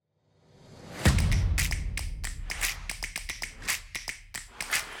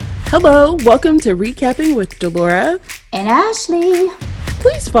Hello, welcome to Recapping with Delora and Ashley.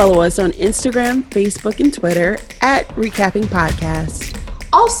 Please follow us on Instagram, Facebook, and Twitter at Recapping Podcast.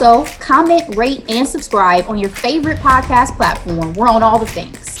 Also, comment, rate, and subscribe on your favorite podcast platform. We're on all the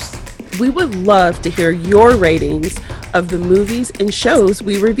things. We would love to hear your ratings of the movies and shows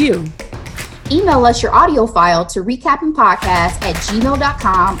we review. Email us your audio file to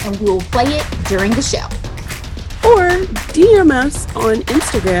recappingpodcast@gmail.com and we will play it during the show. Or DM us on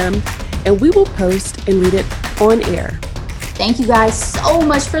Instagram and we will post and read it on air. Thank you guys so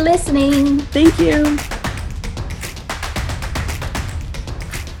much for listening. Thank you.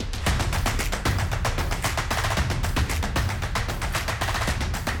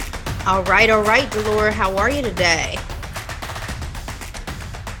 All right, Delora, how are you today?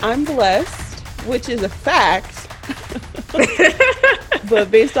 I'm blessed, which is a fact.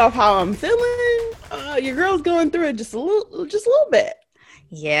 But based off how I'm feeling, your girl's going through it just a little bit.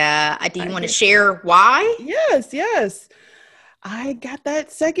 Yeah. Do you want to share why? Yes. I got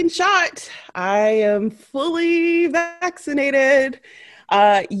that second shot. I am fully vaccinated.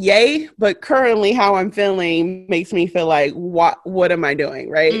 Yay. But currently how I'm feeling makes me feel like, what am I doing?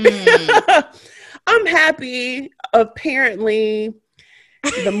 Right. I'm happy. Apparently,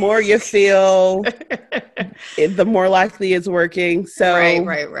 the more you feel, the more likely it's working. So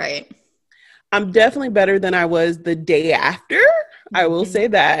Right. I'm definitely better than I was the day after. I will say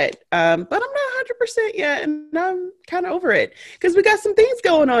that. But I'm not 100% yet, and I'm kind of over it because we got some things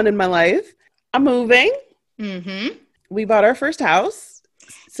going on in my life. I'm moving. Mm-hmm. We bought our first house.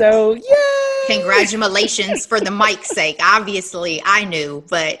 So, yay! Congratulations for the mic's sake. Obviously, I knew,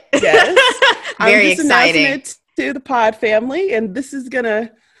 but yes. Very I'm just exciting. Announcing it to the pod family, and this is going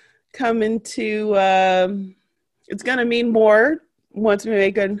to come into, it's going to mean more once we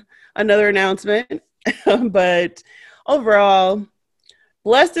make another announcement. But overall,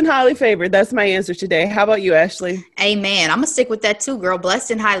 blessed and highly favored. That's my answer today. How about you, Ashley? Amen. I'm going to stick with that too, girl.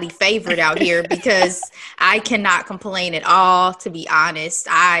 Blessed and highly favored out here because I cannot complain at all, to be honest.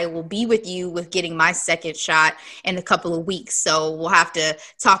 I will be with you with getting my second shot in a couple of weeks. So we'll have to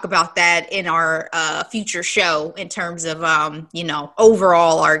talk about that in our future show in terms of,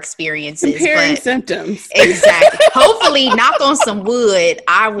 overall our experiences. Comparing symptoms. Exactly. Hopefully, knock on some wood,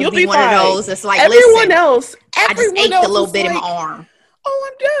 I will be one fine. of those that's like, everyone else I just ached a little bit in my arm.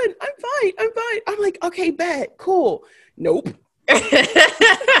 Oh, I'm done. I'm fine. I'm like, okay, bet. Cool. Nope.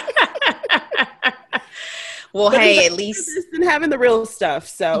 Well, but hey, at least and having the real stuff.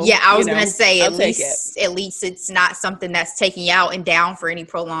 So yeah, I was gonna say at least it's not something that's taking you out and down for any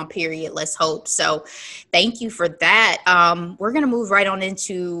prolonged period. Let's hope. So thank you for that. We're gonna move right on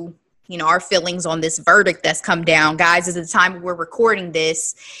into our feelings on this verdict that's come down, guys. At the time we're recording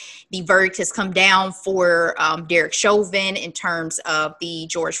this, the verdict has come down for Derek Chauvin in terms of the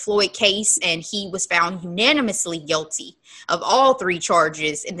George Floyd case, and he was found unanimously guilty of all three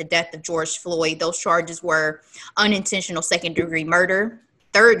charges in the death of George Floyd. Those charges were unintentional second-degree murder,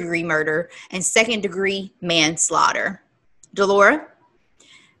 third-degree murder, and second-degree manslaughter. Delora,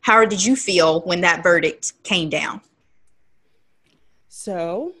 how did you feel when that verdict came down?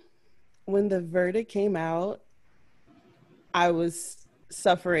 So, when the verdict came out, I was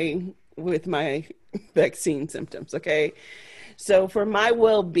suffering with my vaccine symptoms. Okay. So for my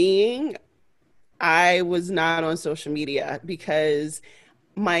well-being, I was not on social media because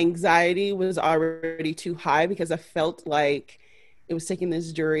my anxiety was already too high because I felt like it was taking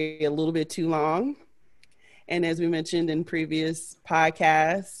this jury a little bit too long. And as we mentioned in previous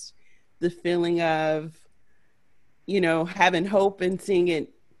podcasts, the feeling of, having hope and seeing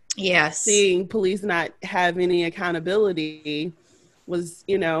police not have any accountability was,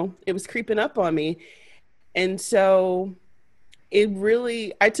 it was creeping up on me. And so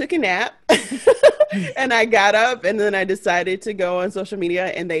I took a nap and I got up and then I decided to go on social media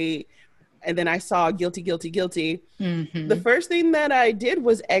and then I saw guilty. Mm-hmm. The first thing that I did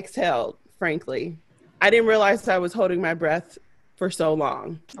was exhale, frankly. I didn't realize I was holding my breath for so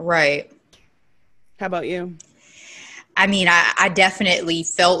long. Right. How about you? I mean, I definitely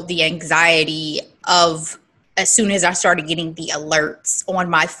felt the anxiety of as soon as I started getting the alerts on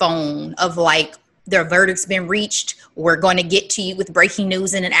my phone of like, the verdict's been reached. We're going to get to you with breaking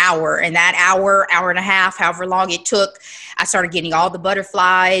news in an hour. And that hour and a half, however long it took, I started getting all the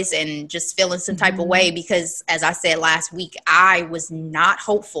butterflies and just feeling some type of way because, as I said last week, I was not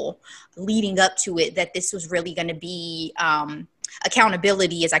hopeful leading up to it that this was really going to be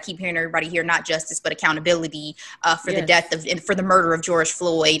accountability, as I keep hearing everybody here, not justice, but accountability for the death of and for the murder of George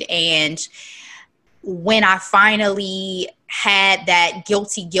Floyd. And when I finally had that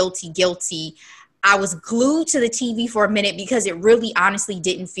guilty, I was glued to the TV for a minute because it really honestly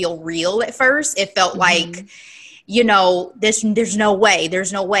didn't feel real at first. It felt like, you know, there's no way.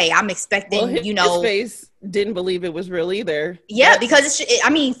 There's no way. I'm expecting, his face didn't believe it was real either. Yeah, because I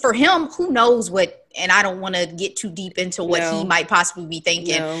mean, for him, who knows what, and I don't want to get too deep into what he might possibly be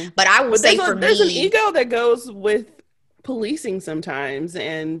thinking, but I will say there's an ego that goes with policing sometimes,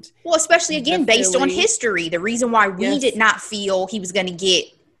 and well, especially again, based on history, the reason why we did not feel he was going to get,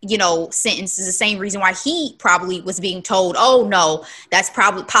 you know, sentenced is the same reason why he probably was being told, oh no, that's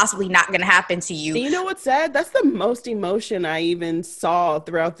possibly not going to happen to you. You know what's sad? That's the most emotion I even saw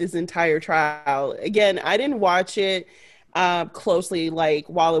throughout this entire trial. Again, I didn't watch it closely, like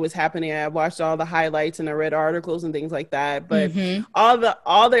while it was happening. I watched all the highlights and I read articles and things like that. But all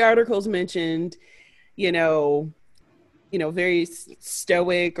the articles mentioned, you know, very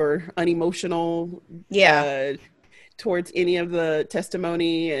stoic or unemotional. Towards any of the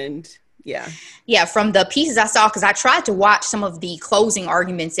testimony, and from the pieces I saw, because I tried to watch some of the closing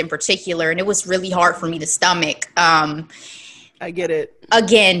arguments in particular, and it was really hard for me to stomach. I get it.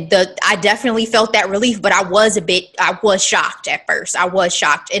 Again, I definitely felt that relief, but I was shocked at first. I was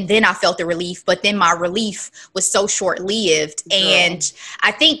shocked. And then I felt the relief, but then my relief was so short-lived. Girl. And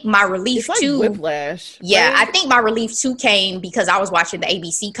I think my relief too, whiplash. Yeah, right? I think my relief too came because I was watching the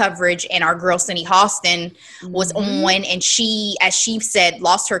ABC coverage and our girl Cindy Halston was on, and she, as she said,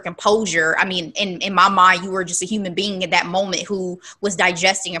 lost her composure. I mean, in my mind, you were just a human being in that moment who was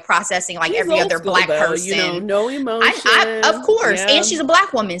digesting and processing like every other Black person. You know, no emotion. Of course. Yeah. And she's a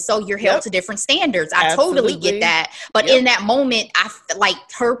Black woman, so you're held to different standards. I totally get that. But in that moment, I like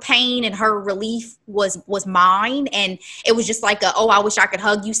her pain and her relief was mine, and it was just like I wish I could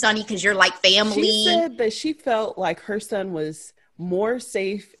hug you, Sonny, because you're like family. She said that she felt like her son was more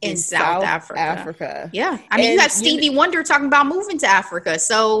safe in South Africa. Yeah, I mean, you have Stevie Wonder talking about moving to Africa.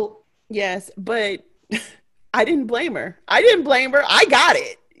 So yes, but I didn't blame her. I got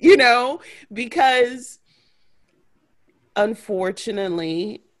it, you know, because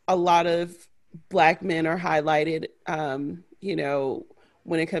unfortunately, a lot of Black men are highlighted, you know,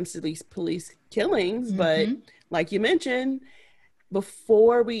 when it comes to these police killings. But like you mentioned,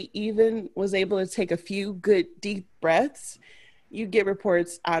 before we even was able to take a few good deep breaths, you get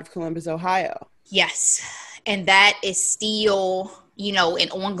reports out of Columbus, Ohio. Yes. And that is still, you know, an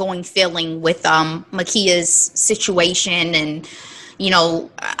ongoing feeling with Makia's situation. And, you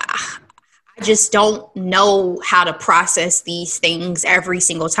know, just don't know how to process these things every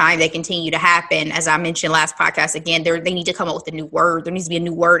single time they continue to happen. As I mentioned last podcast, again, they need to come up with a new word. There needs to be a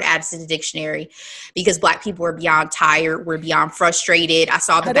new word added to the dictionary because Black people are beyond tired. We're beyond frustrated. I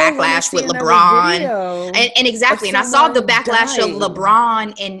saw the backlash with LeBron. And exactly. And I saw the backlash of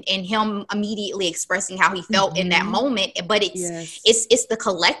LeBron and him immediately expressing how he felt in that moment. But it's the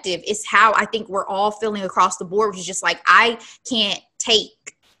collective. It's how I think we're all feeling across the board, which is just like, I can't take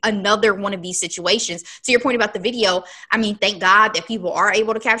another one of these situations. To your point about the video, I mean, thank God that people are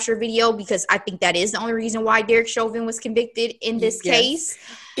able to capture video, because I think that is the only reason why Derek Chauvin was convicted in this case.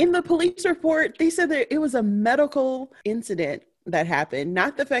 In the police report, they said that it was a medical incident that happened,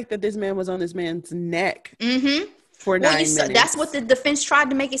 not the fact that this man was on this man's neck for 9 minutes. That's what the defense tried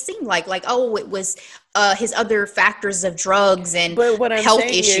to make it seem like, oh, it was his other factors of drugs and but what I'm health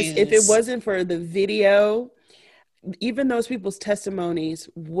saying issues. Is, if it wasn't for the video, even those people's testimonies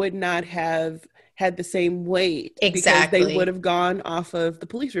would not have had the same weight. Exactly. Because they would have gone off of the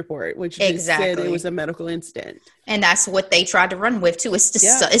police report, which just said it was a medical incident. And that's what they tried to run with too. It's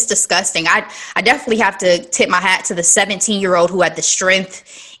just, it's disgusting. I definitely have to tip my hat to the 17-year-old who had the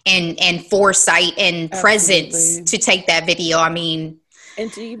strength and foresight and presence to take that video. I mean,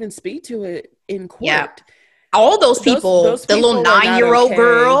 and to even speak to it in court. Yeah. All those people, the little 9-year-old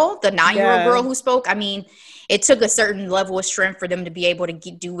girl, the 9-year-old girl who spoke, I mean, it took a certain level of strength for them to be able to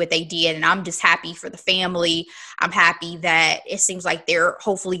do what they did. And I'm just happy for the family. I'm happy that it seems like they're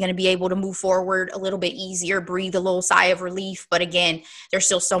hopefully going to be able to move forward a little bit easier, breathe a little sigh of relief. But again, there's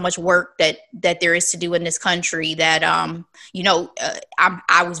still so much work that there is to do in this country that,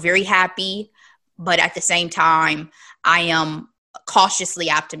 I was very happy, but at the same time, I am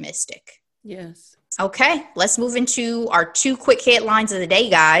cautiously optimistic. Yes. Okay, let's move into our 2 quick headlines of the day,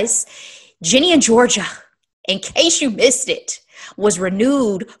 guys. Ginny and Georgia, in case you missed it, was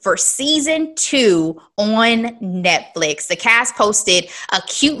renewed for season 2 on Netflix. The cast posted a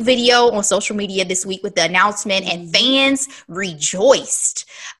cute video on social media this week with the announcement, and fans rejoiced.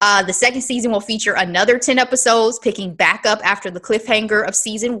 The second season will feature another 10 episodes, picking back up after the cliffhanger of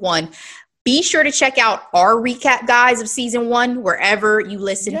season 1. Be sure to check out our recap, guys, of season 1 wherever you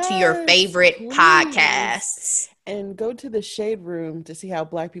listen to your favorite podcasts. And go to the shade room to see how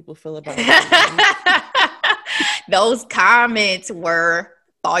Black people feel about it. Those comments were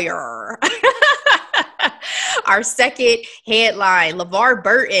fire. Our second headline, LeVar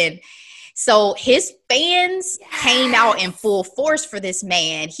Burton. So his fans came out in full force for this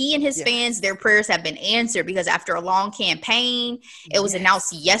man. He and his fans, their prayers have been answered because after a long campaign, it was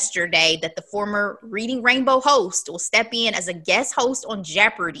announced yesterday that the former Reading Rainbow host will step in as a guest host on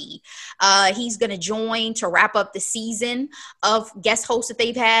Jeopardy. He's going to join to wrap up the season of guest hosts that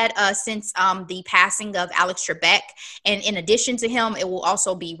they've had since the passing of Alex Trebek. And in addition to him, it will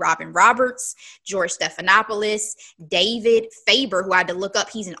also be Robin Roberts, George Stephanopoulos, David Faber, who I had to look up.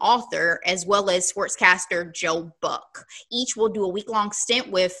 He's an author, as well as sportscaster Joe Buck. Each will do a week-long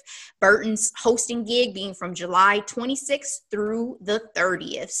stint, with Burton's hosting gig being from July 26th through the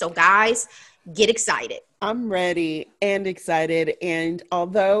 30th. So guys, get excited. I'm ready and excited. And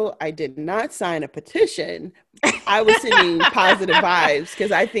although I did not sign a petition, I was sending positive vibes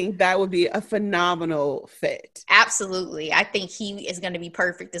because I think that would be a phenomenal fit. Absolutely. I think he is going to be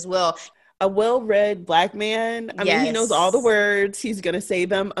perfect as well. A well-read Black man. I mean, he knows all the words. He's going to say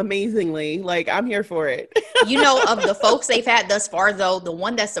them amazingly. Like, I'm here for it. You know, of the folks they've had thus far, though, the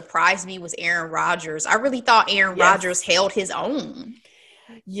one that surprised me was Aaron Rodgers. I really thought Aaron Rodgers held his own.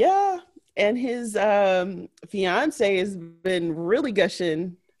 Yeah. And his fiance has been really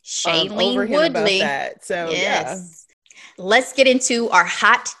gushing over him about that. So, Let's get into our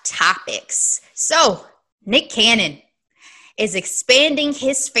hot topics. So, Nick Cannon is expanding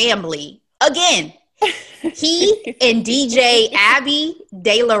his family again. He and DJ Abby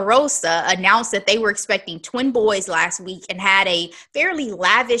De La Rosa announced that they were expecting twin boys last week and had a fairly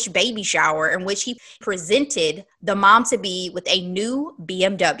lavish baby shower in which he presented the mom-to-be with a new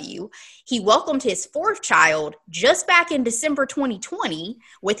BMW. He welcomed his fourth child just back in December 2020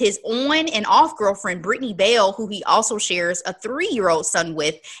 with his on and off girlfriend, Brittany Bale, who he also shares a 3-year-old son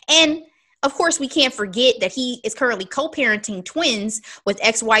with. And of course, we can't forget that he is currently co-parenting twins with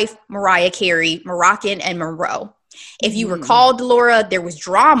ex-wife Mariah Carey, Moroccan and Monroe. If you recall, Delora, there was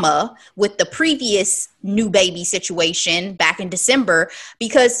drama with the previous new baby situation back in December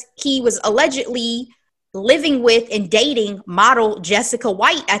because he was allegedly living with and dating model Jessica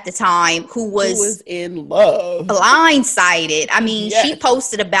White at the time, who was in love. Blindsided. I mean, she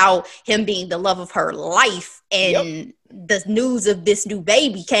posted about him being the love of her life, and the news of this new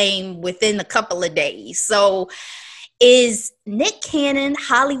baby came within a couple of days. So is Nick Cannon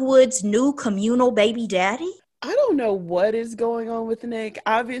Hollywood's new communal baby daddy? I don't know what is going on with Nick.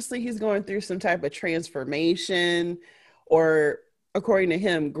 Obviously, he's going through some type of transformation or, according to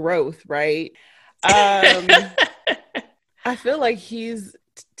him, growth, right? I feel like he's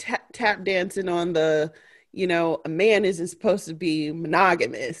tap dancing on the, a man isn't supposed to be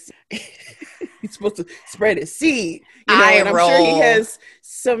monogamous. He's supposed to spread his seed. And I'm sure he has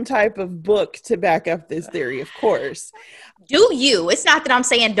some type of book to back up this theory, of course. Do you? It's not that I'm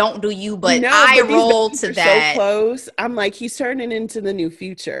saying don't do you, but I roll to that. So close. I'm like, he's turning into the new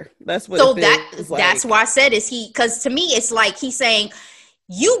Future. That's what it feels like. That's why I said because to me, it's like he's saying,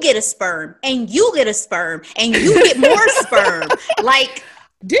 you get a sperm and you get a sperm and you get more sperm. Like,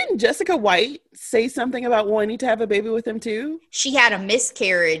 didn't Jessica White say something about wanting to have a baby with him too? She had a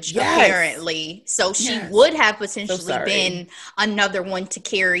miscarriage, apparently. So she would have potentially been another one to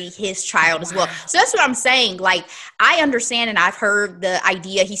carry his child as well. So that's what I'm saying. Like, I understand, and I've heard the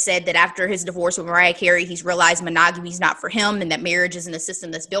idea. He said that after his divorce with Mariah Carey, he's realized monogamy is not for him and that marriage isn't a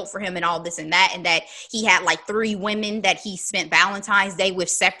system that's built for him and all this and that he had like 3 women that he spent Valentine's Day with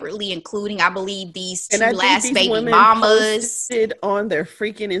separately, including, I believe, these 2 last baby mamas. Posted on their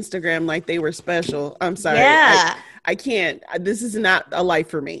freaking Instagram like they were special. I'm sorry. Yeah. I can't. This is not a life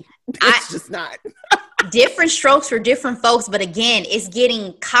for me. It's just not. Different strokes for different folks. But again, it's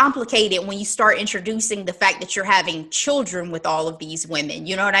getting complicated when you start introducing the fact that you're having children with all of these women.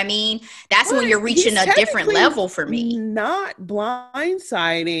 You know what I mean? That's when you're reaching a different level for me. Not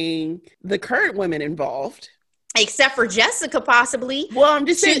blindsiding the current women involved. Except for Jessica, possibly. Well, I'm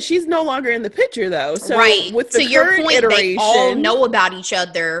just saying she's no longer in the picture, though. So with the to your point, they all know about each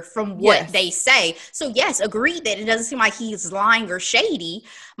other from what they say. So yes, agreed that it doesn't seem like he's lying or shady.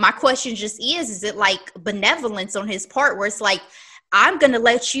 My question just is it like benevolence on his part, where it's like, I'm going to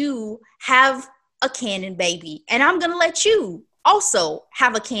let you have a Cannon baby, and I'm going to let you also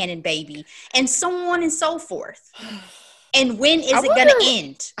have a Cannon baby, and so on and so forth. And when is it going to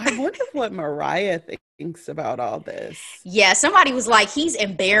end? I wonder what Mariah thinks about all this. Yeah, somebody was like, he's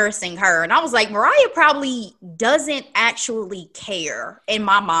embarrassing her. And I was like, Mariah probably doesn't actually care in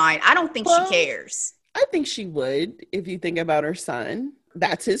my mind. I don't think she cares. I think she would if you think about her son.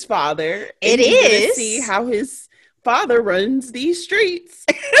 That's his father. It is. See how his father runs these streets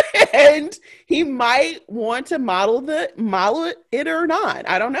and he might want to model it or not.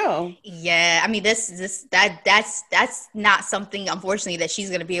 I don't know. Yeah, I mean, that's not something, unfortunately, that she's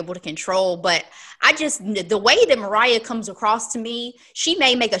going to be able to control. But the way that Mariah comes across to me, she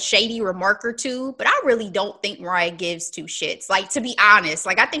may make a shady remark or two, but I really don't think Mariah gives two shits. Like, to be honest,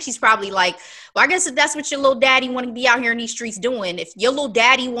 like, I think she's probably like, well, I guess if that's what your little daddy want to be out here in these streets doing, if your little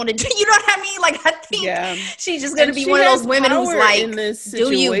daddy wanted to, you know what I mean? Like, I think she's just going to be one of those women who's like, in this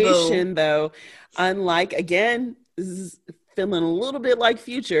situation, though, unlike, again, this is feeling a little bit like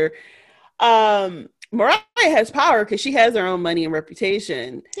Future. Mariah has power because she has her own money and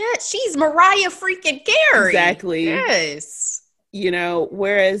reputation. Yeah, she's Mariah freaking Carey. Exactly. Yes. You know,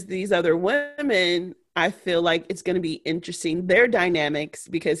 whereas these other women, I feel like it's going to be interesting, their dynamics,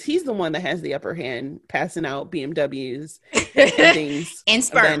 because he's the one that has the upper hand, passing out BMWs and things and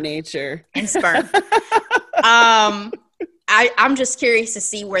sperm. of that nature. And sperm. I'm just curious to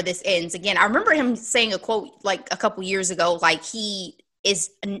see where this ends. Again, I remember him saying a quote like a couple years ago, like he's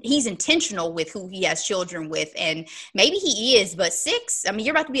intentional with who he has children with, and maybe he is, but 6, I mean,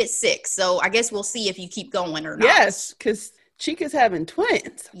 you're about to be at 6, so I guess we'll see if you keep going or not. Yes, because Chica's having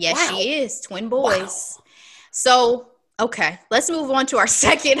twins. Yes, wow. She is, twin boys. Wow. So, okay, let's move on to our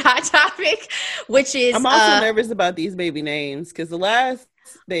second hot topic, which is I'm also nervous about these baby names, because the last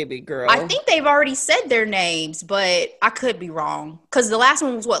baby girl, I think they've already said their names, but I could be wrong, because the last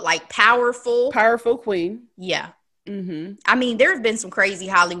one was what, like Powerful Queen. Yeah. Mm-hmm. I mean, there have been some crazy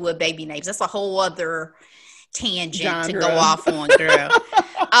Hollywood baby names. That's a whole other tangent to go off on, girl.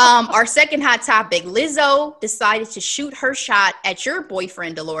 Our second hot topic: Lizzo decided to shoot her shot at your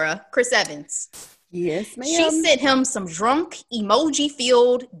boyfriend, Delora, Chris Evans. Yes, ma'am. She sent him some drunk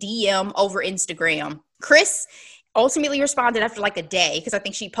emoji-filled DM over Instagram. Chris ultimately responded after like a day, because I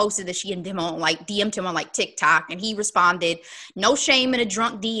think she posted that she DM'd him on like TikTok, and he responded, "No shame in a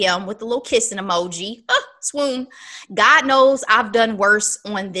drunk DM," with a little kissing emoji. Swoon. "God knows I've done worse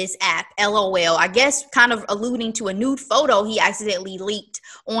on this app. LOL." I guess kind of alluding to a nude photo he accidentally leaked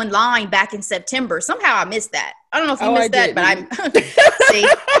online back in September. Somehow I missed that. I don't know if you missed that, but see,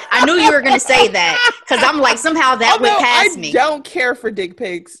 I knew you were going to say that, because I'm like, somehow that went past me. I don't care for dick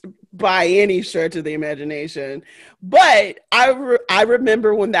pics by any stretch of the imagination, but I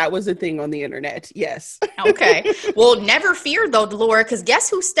remember when that was a thing on the internet. Yes. Okay. Well, never fear though, Delora, because guess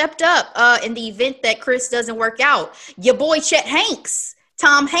who stepped up in the event that Chris doesn't work out? Your boy Chet Hanks,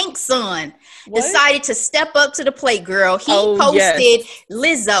 Tom Hanks' son. What? Decided to step up to the plate, girl. He posted,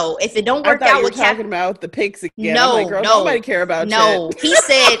 Lizzo, if it don't work out with talking about the pics again. No, like, girl, nobody care about Chet.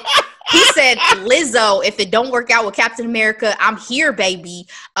 He said, Lizzo, if it don't work out with Captain America, I'm here, baby.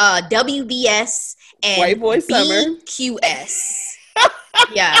 WBS and White Boy Summer. BQS.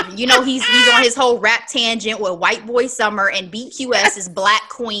 Yeah, you know, he's on his whole rap tangent with White Boy Summer, and BQS is Black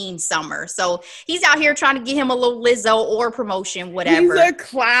Queen Summer. So he's out here trying to get him a little Lizzo or promotion, whatever. He's a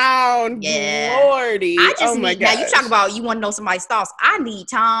clown. Yeah. Lordy. I just need, now you talk about you want to know somebody's thoughts. I need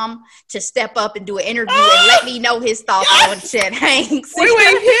Tom to step up and do an interview and let me know his thoughts on Chet Hanks. Wait,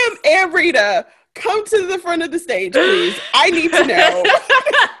 him and Rita, come to the front of the stage, please. I need to know.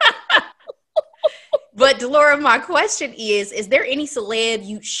 But Delora, my question is there any celeb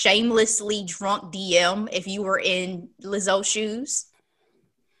you shamelessly drunk DM if you were in Lizzo's shoes?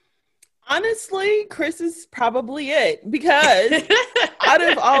 Honestly, Chris is probably it, because out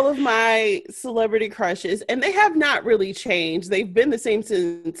of all of my celebrity crushes, and they have not really changed, they've been the same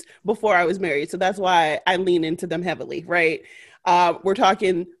since before I was married. So that's why I lean into them heavily, right? We're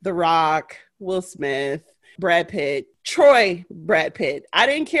talking The Rock, Will Smith, Brad Pitt, Brad Pitt. I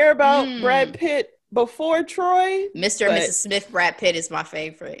didn't care about Brad Pitt before Troy. Mr. and Mrs. Smith, Brad Pitt is my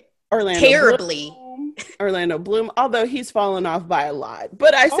favorite. Orlando Bloom, although he's fallen off by a lot.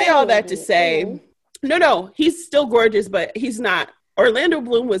 But I say all that to say, no, he's still gorgeous, but he's not. Orlando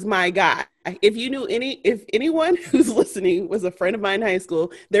Bloom was my guy. If anyone who's listening was a friend of mine in high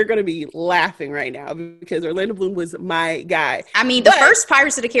school, they're going to be laughing right now, because Orlando Bloom was my guy. I mean, the first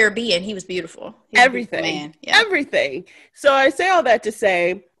Pirates of the Caribbean, he was beautiful. Everything. Man. Yeah. Everything. So I say all that to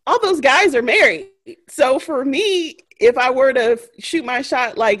say, all those guys are married. So for me, if I were to shoot my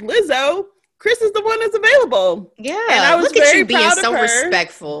shot like Lizzo, Chris is the one that's available. Yeah. And I was look at you being so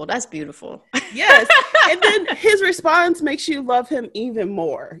respectful. That's beautiful. Yes. And then his response makes you love him even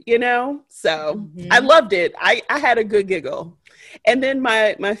more, you know? So I loved it. I had a good giggle. And then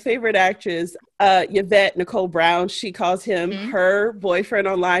my favorite actress, Yvette Nicole Brown, she calls him her boyfriend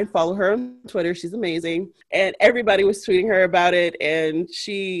online. Follow her on Twitter. She's amazing. And everybody was tweeting her about it. And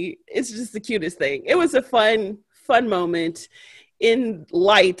it's just the cutest thing. It was a fun moment in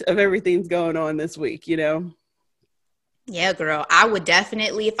light of everything's going on this week, you know? Yeah, girl. I would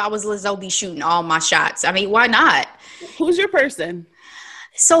definitely, if I was Lizzo, be shooting all my shots. I mean, why not? Who's your person?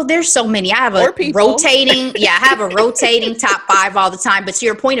 So there's so many. I have Or a people? rotating, yeah, I have a rotating top five all the time. But to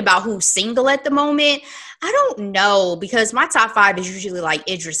your point about who's single at the moment, I don't know, because my top five is usually like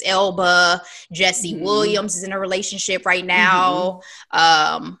Idris Elba, Jesse Mm-hmm. Williams is in a relationship right Mm-hmm. now.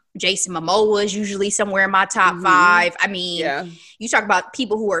 Jason Momoa is usually somewhere in my top Mm-hmm. five. I mean, Yeah. you talk about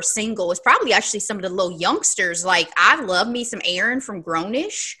people who are single. It's probably actually some of the little youngsters. Like I love me some Aaron from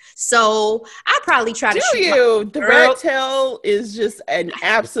Grownish, so I probably try Do to shoot my you? The rat girl. tail is just an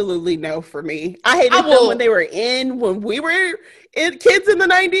absolutely no for me. I I hated them when will they were in, when we were kids in the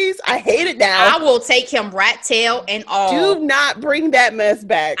 90s. I hate it I now. will take him rat tail and Do all. not bring that mess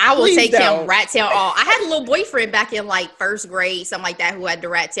back. I will Please take him don't. rat tail all. I had a little boyfriend back in like first grade, something like that, who had the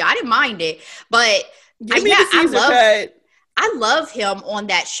rat tail. I didn't mind it, but Give me yeah, the Caesar cut. I love him on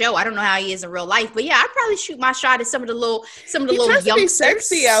that show. I don't know how he is in real life, but yeah, I'd probably shoot my shot at some of the He little tries to be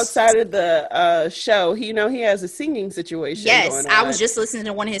sexy youngsters. outside of the show. He has a singing situation Yes, going I was on. just listening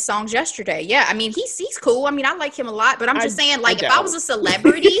to one of his songs yesterday. Yeah, I mean he's cool. I mean I like him a lot, but I'm just saying, I like, if I was don't. a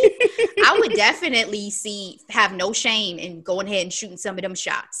celebrity, I would definitely have no shame in going ahead and shooting some of them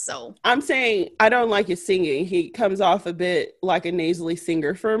shots. So I'm saying I don't like his singing. He comes off a bit like a nasally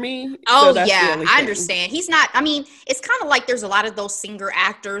singer for me. So oh that's the yeah, only I thing. understand. He's not. I mean, it's kind of like there's a lot of those singer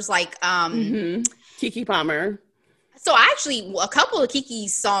actors, like Kiki Palmer. So actually, a couple of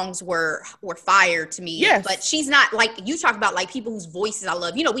Kiki's songs were fire to me, but Yes. she's not like you talk about, like people whose voices I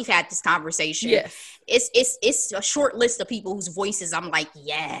love. You know, we've had this conversation. Yes. It's a short list of people whose voices I'm like,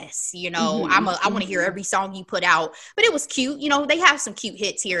 yes, I want to hear every song you put out. But it was cute. You know, they have some cute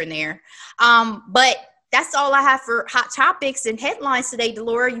hits here and there. But that's all I have for hot topics and headlines today.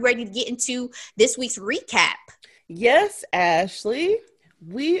 Delora, you ready to get into this week's recap? Yes, Ashley.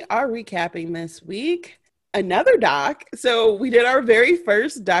 We are recapping this week another doc. So we did our very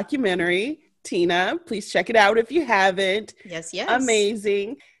first documentary. Tina, please check it out if you haven't. Yes, yes.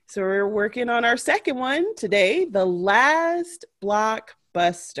 Amazing. So we're working on our second one today, The Last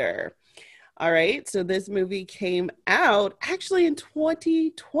Blockbuster. All right, so this movie came out actually in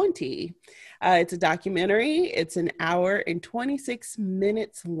 2020. It's a documentary. It's an hour and 26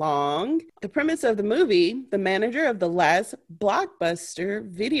 minutes long. The premise of the movie, the manager of the Last Blockbuster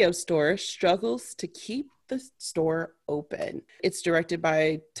video store struggles to keep the store open. It's directed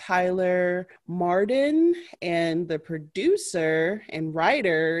by Tyler Marden, and the producer and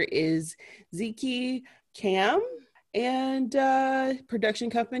writer is Zeke Cam, and production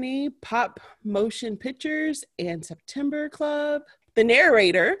company Pop Motion Pictures and September Club. The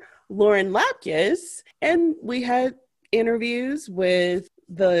narrator, Lauren Lapkus, and we had interviews with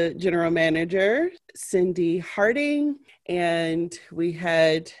the general manager, Cindy Harding, and we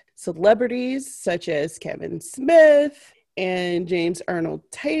had celebrities such as Kevin Smith and James Arnold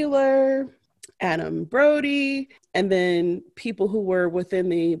Taylor, Adam Brody, and then people who were within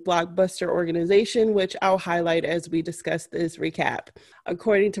the Blockbuster organization, which I'll highlight as we discuss this recap.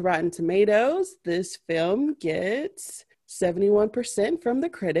 According to Rotten Tomatoes, this film gets 71% from the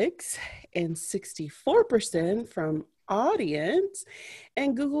critics and 64% from audience,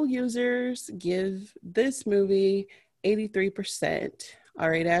 and Google users give this movie 83%. All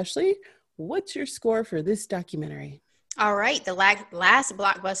right, Ashley, what's your score for this documentary? All right, the Last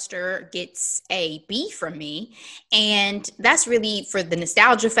Blockbuster gets a B from me, and that's really for the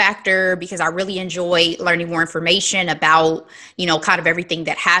nostalgia factor, because I really enjoy learning more information about, kind of everything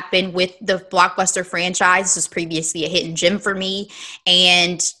that happened with the Blockbuster franchise. This was previously a hidden gem for me,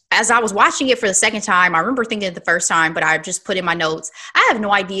 and as I was watching it for the second time, I remember thinking it the first time, but I just put in my notes, I have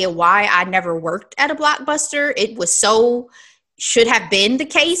no idea why I never worked at a Blockbuster. It was so should have been the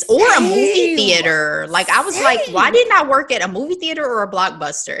case, or a movie theater. Like I was like, why didn't I work at a movie theater or a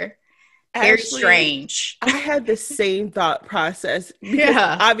Blockbuster? Very strange. I had the same thought process because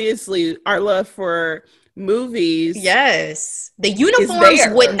obviously our love for movies. Yes. The uniforms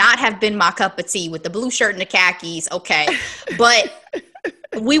would not have been my cup of tea with the blue shirt and the khakis. Okay. But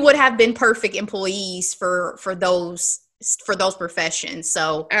we would have been perfect employees for those professions.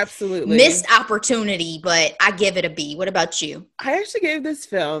 So absolutely missed opportunity, but I give it a B. What about you? I actually gave this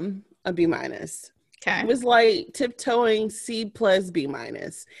film a B-. Okay. It was like tiptoeing C plus B-.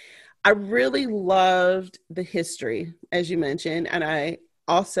 I really loved the history, as you mentioned, and I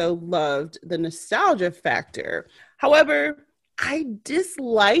also loved the nostalgia factor. However, I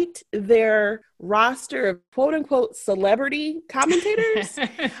disliked their roster of quote unquote celebrity commentators.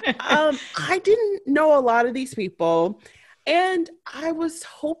 I didn't know a lot of these people, and I was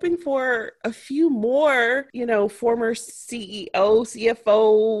hoping for a few more, former CEO,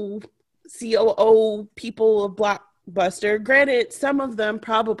 CFO, COO people of Blockbuster. Granted, some of them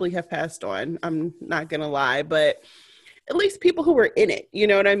probably have passed on. I'm not going to lie, but at least people who were in it, you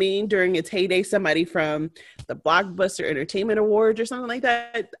know what I mean? During its heyday, somebody from the Blockbuster Entertainment Awards or something like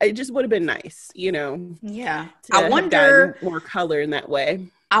that. It just would have been nice, you know, Yeah. to have gotten more color in that way.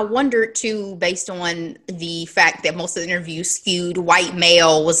 I wondered too, based on the fact that most of the interviews skewed white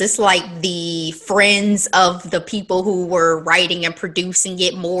male, was this like the friends of the people who were writing and producing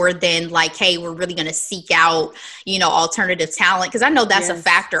it more than like, hey, we're really going to seek out, you know, alternative talent? Because I know that's a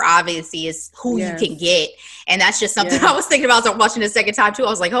factor, obviously, is who you can get. And that's just something I was thinking about. So watching the second time too, I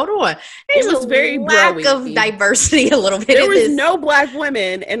was like, hold on. There's it was very lack of diversity a little bit. There was no Black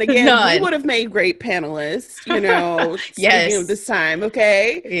women. And again, we would have made great panelists, you know, speaking of this time,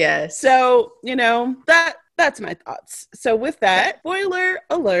 okay? Yes. So, you know, that's my thoughts. So with that, spoiler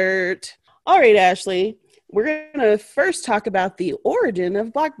alert. All right, Ashley, we're going to first talk about the origin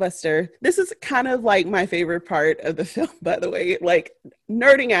of Blockbuster. This is kind of like my favorite part of the film, by the way, like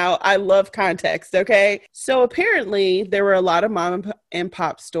nerding out. I love context. Okay. So apparently there were a lot of mom and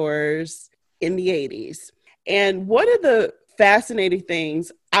pop stores in the 80s. And one of the fascinating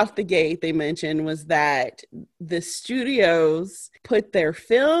things out the gate they mentioned was that the studios put their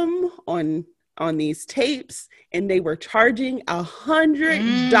film on these tapes and they were charging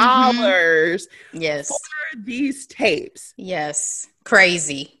 $100 for these tapes. Yes.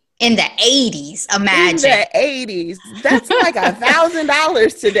 Crazy. In the 80s, imagine. In the 80s. That's like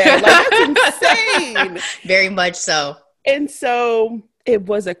 $1,000 today. Like, that's insane. Very much so. And so it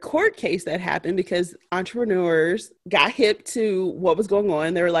was a court case that happened because entrepreneurs got hip to what was going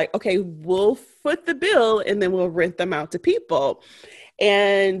on. They were like, okay, we'll foot the bill and then we'll rent them out to people.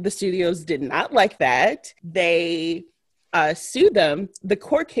 And the studios did not like that. They sued them. The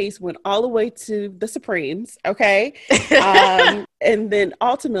court case went all the way to the Supremes, okay? And then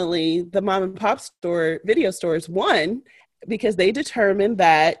ultimately, the mom and pop video stores won because they determined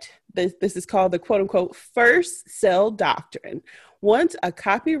that this is called the quote-unquote first sell doctrine. Once a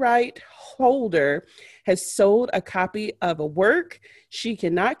copyright holder has sold a copy of a work, she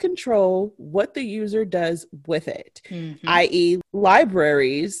cannot control what the user does with it, i.e.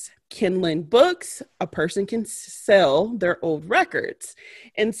 libraries can lend books, a person can sell their old records.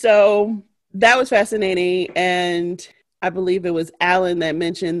 And so that was fascinating. And I believe it was Alan that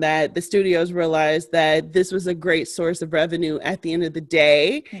mentioned that the studios realized that this was a great source of revenue at the end of the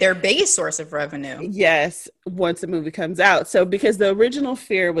day. Their biggest source of revenue. Yes, once the movie comes out. So because the original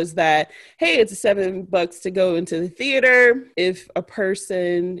fear was that, hey, it's $7 to go into the theater. If a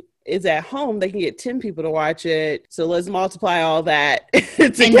person is at home, they can get 10 people to watch it. So let's multiply all that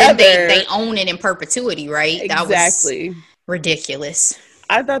together. And then they own it in perpetuity, right? Exactly. That was ridiculous.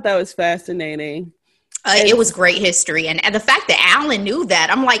 I thought that was fascinating. It was great history. And the fact that Alan knew that,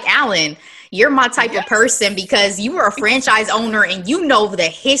 I'm like, Alan, you're my type of person because you were a franchise owner and you know the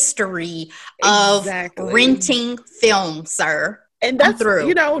history of renting film, sir. And that's,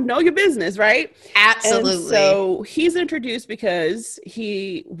 you know your business, right? Absolutely. And so he's introduced because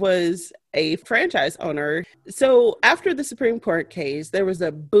he was a franchise owner. So after the Supreme Court case, there was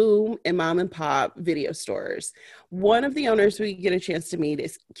a boom in mom and pop video stores. One of the owners we get a chance to meet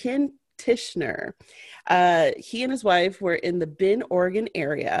is Ken Tishner. He and his wife were in the Bend, Oregon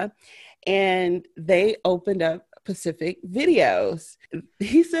area, and they opened up Pacific Videos.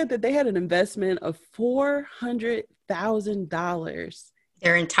 He said that they had an investment of $400,000.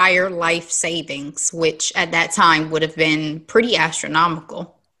 Their entire life savings, which at that time would have been pretty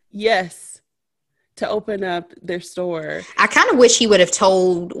astronomical. Yes, to open up their store. I kind of wish he would have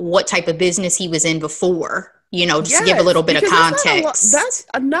told what type of business he was in before, you know, just to give a little bit of context. That's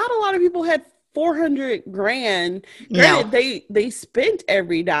not a lot of people had $400,000. No. They spent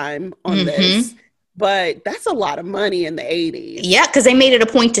every dime on this. But that's a lot of money in the 80s. Yeah, because they made it a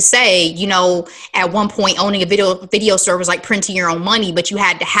point to say, you know, at one point owning a video store was like printing your own money, but you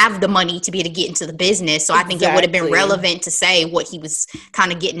had to have the money to be able to get into the business. So I think it would have been relevant to say what he was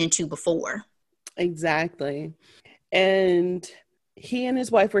kind of getting into before. Exactly. And he and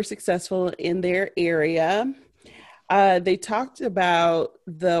his wife were successful in their area. They talked about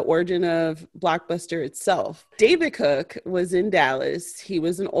the origin of Blockbuster itself. David Cook was in Dallas. He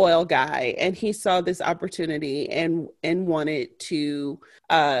was an oil guy, and he saw this opportunity and wanted to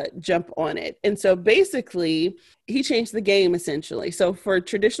jump on it. And so basically, he changed the game, essentially. So for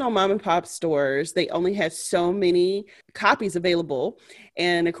traditional mom and pop stores, they only had so many copies available.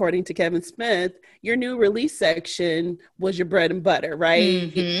 And according to Kevin Smith, your new release section was your bread and butter,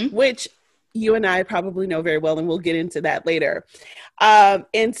 right? Which you and I probably know very well, and we'll get into that later.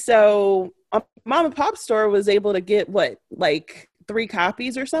 And so a mom and pop store was able to get like 3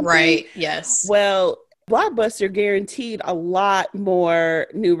 copies or something? Right, yes. Well, Blockbuster guaranteed a lot more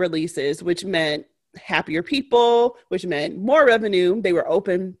new releases, which meant happier people, which meant more revenue. They were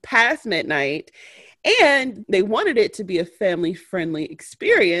open past midnight, and they wanted it to be a family-friendly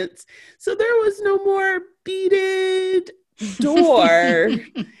experience. So there was no more beaded door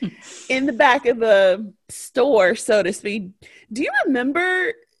in the back of the store, so to speak. Do you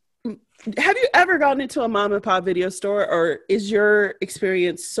remember, have you ever gone into a mom and pop video store, or is your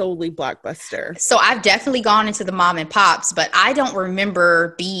experience solely Blockbuster? So I've definitely gone into the mom and pops, but I don't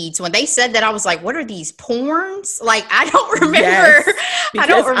remember beads. When they said that, I was like, what are these porns? Like, I don't remember. Yes, I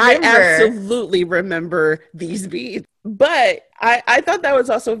don't remember. I absolutely remember these beads. But I thought that was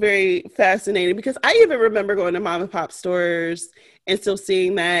also very fascinating, because I even remember going to mom and pop stores and still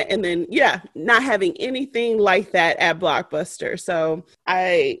seeing that. And then, not having anything like that at Blockbuster. So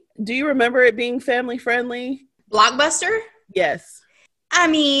do you remember it being family friendly? Blockbuster? Yes. I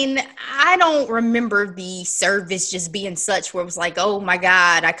mean, I don't remember the service just being such where it was like, oh my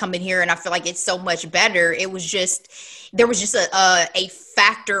God, I come in here and I feel like it's so much better. It was just, there was just a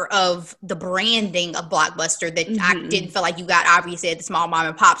factor of the branding of Blockbuster that I didn't feel like you got obviously at the small mom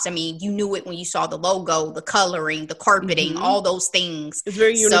and pops. I mean, you knew it when you saw the logo, the coloring, the carpeting, all those things. It's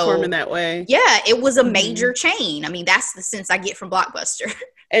very uniform in that way. Yeah, it was a major chain. I mean, that's the sense I get from Blockbuster.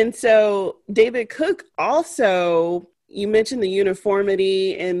 And so David Cook also, you mentioned the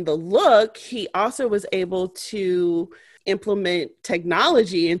uniformity and the look. He also was able to implement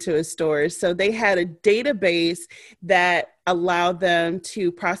technology into his stores. So they had a database that allowed them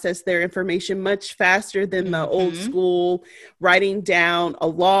to process their information much faster than the old school writing down a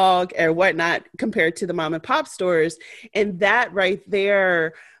log or whatnot compared to the mom and pop stores. And that right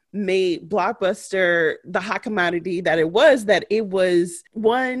there made Blockbuster the hot commodity that it was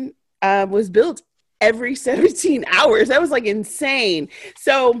was built every 17 hours. That was like insane.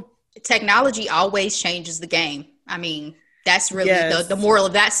 So technology always changes the game. I mean, that's really the moral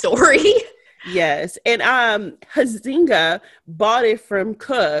of that story. Yes. And Huizinga bought it from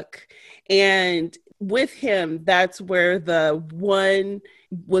Cook, and with him, that's where the one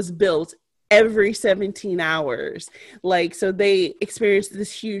was built every 17 hours. Like, so they experienced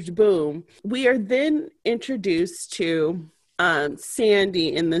this huge boom. We are then introduced to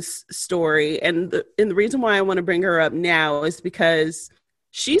Sandy in this story. And the reason why I want to bring her up now is because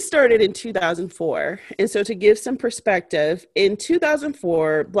she started in 2004. And so to give some perspective, in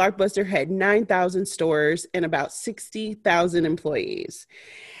 2004, Blockbuster had 9,000 stores and about 60,000 employees.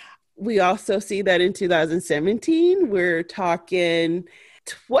 We also see that in 2017, we're talking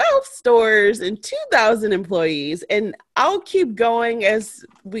 12 stores and 2,000 employees. And I'll keep going as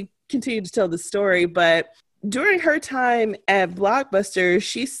we continue to tell the story, but during her time at Blockbuster,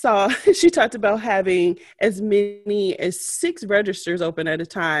 she talked about having as many as 6 registers open at a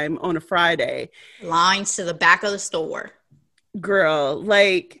time on a Friday. Lines to the back of the store. Girl,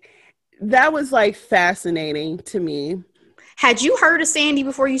 like, that was like fascinating to me. Had you heard of Sandy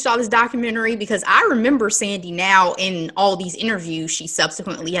before you saw this documentary? Because I remember Sandy now in all these interviews she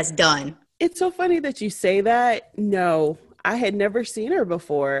subsequently has done. It's so funny that you say that. No, I had never seen her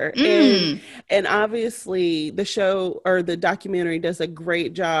before. And obviously the show or the documentary does a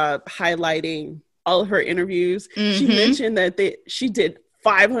great job highlighting all of her interviews. She mentioned that she did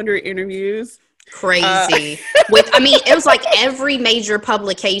 500 interviews. Crazy. It was like every major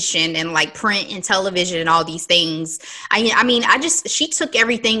publication and like print and television and all these things. She took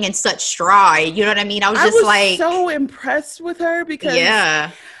everything in such stride. You know what I mean? I was so impressed with her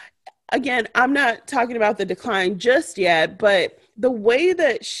because again, I'm not talking about the decline just yet, but the way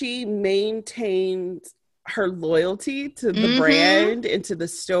that she maintained her loyalty to the brand and to the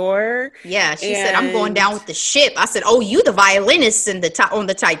store. Yeah, she said, I'm going down with the ship. I said, oh, you the violinist on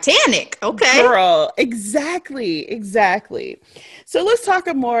the Titanic. Okay. Girl, exactly. So let's talk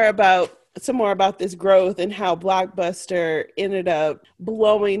some more about this growth and how Blockbuster ended up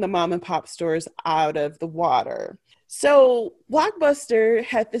blowing the mom and pop stores out of the water. So Blockbuster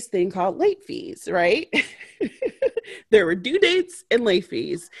had this thing called late fees, right? There were due dates and late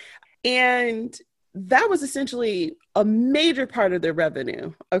fees. And that was essentially a major part of their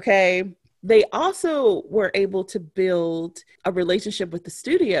revenue, okay? They also were able to build a relationship with the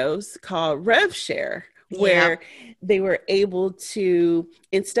studios called Rev Share, where they were able to,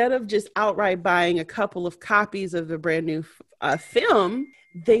 instead of just outright buying a couple of copies of a brand new film,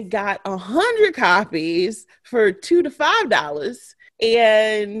 they got 100 copies for $2 to $5,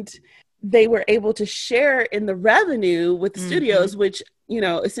 and they were able to share in the revenue with the studios, which,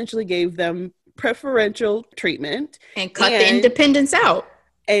 essentially gave them preferential treatment. And cut the independents out.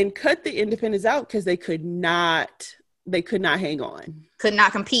 And cut the independents out because they could not they could not hang on. Could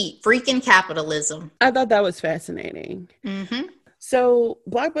not compete. Freaking capitalism. I thought that was fascinating. Mm-hmm. So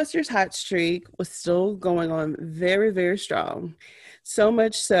Blockbuster's hot streak was still going on very, very strong. So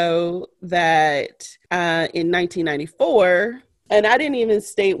much so that in 1994, and I didn't even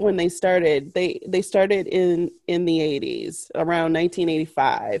state when they started. They started in the 80s, around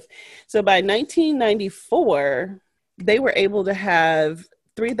 1985. So by 1994, they were able to have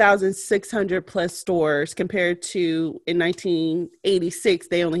 3,600 plus stores compared to in 1986,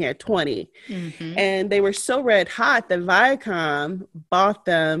 they only had 20. Mm-hmm. And they were so red hot that Viacom bought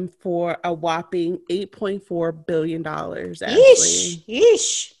them for a whopping $8.4 billion.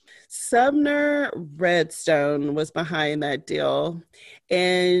 Yeesh. Sumner Redstone was behind that deal.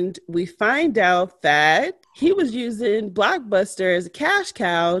 And we find out that he was using Blockbuster as a cash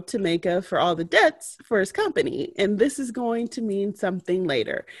cow to make up for all the debts for his company. And this is going to mean something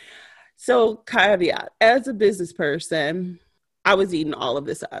later. So, caveat, as a business person, I was eating all of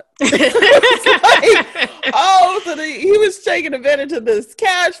this up. He was taking advantage of this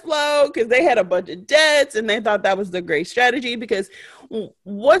cash flow because they had a bunch of debts and they thought that was the great strategy. Because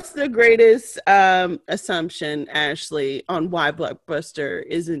what's the greatest assumption, Ashley, on why Blockbuster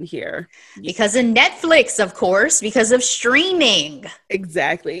isn't here? Because of Netflix, of course, because of streaming.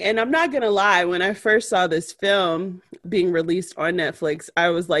 Exactly. And I'm not going to lie, when I first saw this film being released on Netflix, I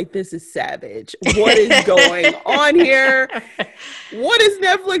was like, this is savage. What is going on here? What is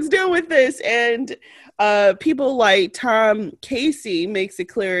Netflix doing with this? And people like Tom Casey makes it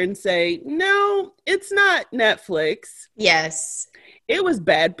clear and say, no, it's not Netflix. Yes. It was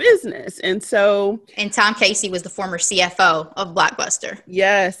bad business. And Tom Casey was the former CFO of Blockbuster.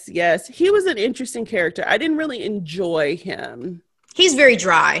 Yes. He was an interesting character. I didn't really enjoy him. He's very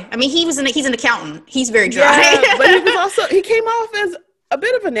dry. I mean, he's an accountant. He's very dry. Yeah, but he came off as a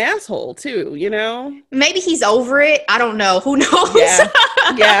bit of an asshole too, you know? Maybe he's over it. I don't know. Who knows?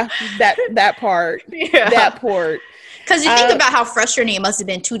 Yeah. That part. Yeah. That part. Because you think about how frustrating it must have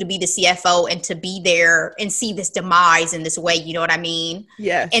been too to be the CFO and to be there and see this demise in this way, you know what I mean?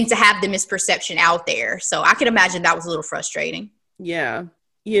 Yeah. And to have the misperception out there. So I can imagine that was a little frustrating. Yeah.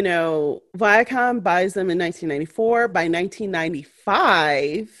 You know, Viacom buys them in 1994. By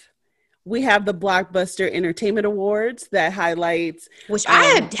 1995, we have the Blockbuster Entertainment Awards that highlights... Which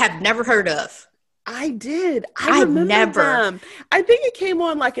I have never heard of. I did. I remember them. I think it came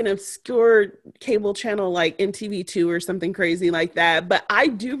on like an obscure cable channel like MTV2 or something crazy like that. But I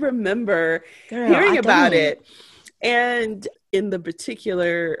do remember hearing about it. And in the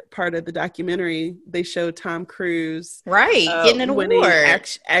particular part of the documentary, they showed Tom Cruise. Right. Getting an award.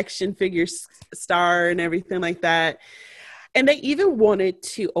 Action figure star and everything like that. And they even wanted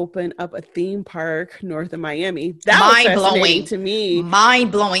to open up a theme park north of Miami. That was fascinating to me.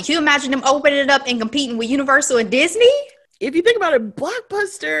 Mind blowing. Can you imagine them opening it up and competing with Universal and Disney? If you think about it,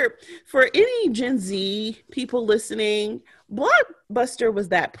 Blockbuster, for any Gen Z people listening, Blockbuster was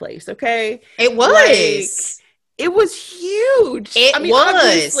that place, okay? It was. It was huge.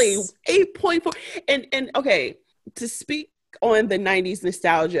 Obviously, 8.4. And okay, to speak on the 90s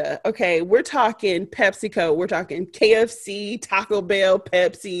nostalgia, okay, we're talking PepsiCo, we're talking KFC, Taco Bell,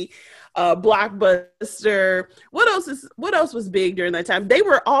 Pepsi, Blockbuster. What else was big during that time? They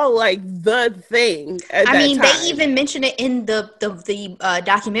were all like the thing at that time. They even mentioned it in the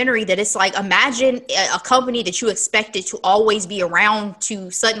documentary that it's like, imagine a company that you expected to always be around to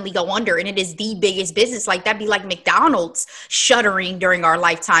suddenly go under, and it is the biggest business. Like that'd be like McDonald's shuttering during our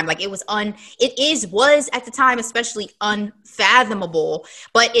lifetime. Like it was at the time especially unfathomable,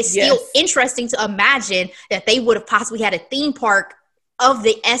 but it's still interesting to imagine that they would have possibly had a theme park of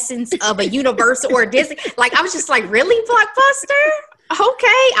the essence of a Universal or a Disney. Like, I was just like, really, Blockbuster?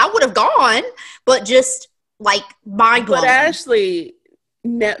 Okay, I would have gone, but just like mind blowing. But Ashley,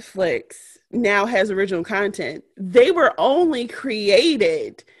 Netflix now has original content. They were only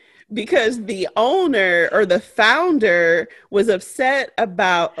created because the owner or the founder was upset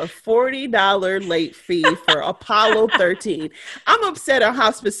about a $40 late fee for Apollo 13. I'm upset on how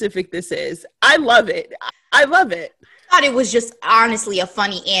specific this is. I love it. I thought it was just honestly a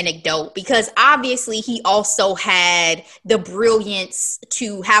funny anecdote because obviously he also had the brilliance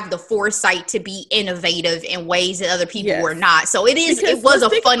to have the foresight to be innovative in ways that other people were not. So it was a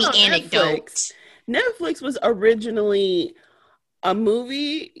funny anecdote. Netflix was originally a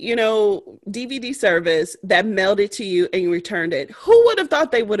movie, DVD service that mailed it to you and you returned it. Who would have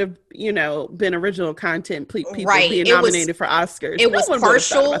thought they would have, been original content people being nominated for Oscars? It was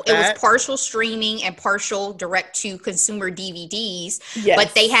partial. It was partial streaming and partial direct to consumer DVDs. Yes.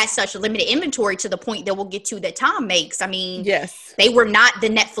 But they had such a limited inventory to the point that we'll get to that Tom makes. I mean, yes, they were not the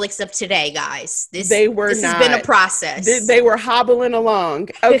Netflix of today, guys. This has been a process. They were hobbling along.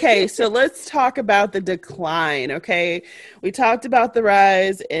 Okay, so let's talk about the decline. Okay, we talked about the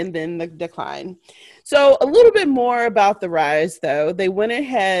rise and then the decline. So a little bit more about the rise, though. They went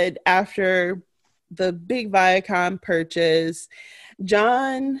ahead after the big Viacom purchase.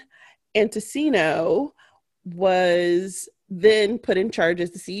 John Antocino was then put in charge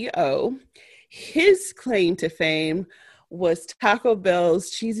as the CEO. His claim to fame was Taco Bell's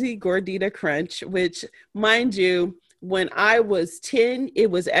Cheesy Gordita Crunch, which, mind you, when I was 10, it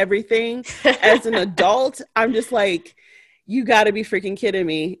was everything. As an adult, I'm just like, you got to be freaking kidding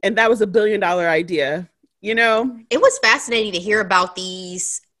me. And that was $1 billion idea, It was fascinating to hear about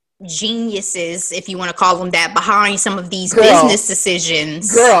these geniuses, if you want to call them that, behind some of these business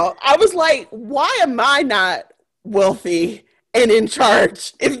decisions. Girl, I was like, why am I not wealthy and in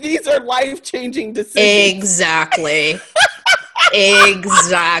charge if these are life-changing decisions? Exactly.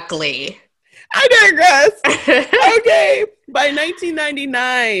 Exactly. I digress. Okay. By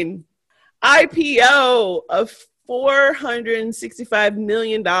 1999, IPO of $465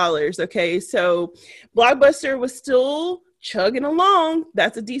 million. Okay, so Blockbuster was still chugging along.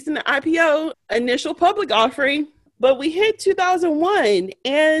 That's a decent IPO, initial public offering. But we hit 2001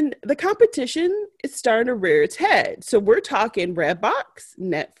 and the competition is starting to rear its head. So we're talking Redbox,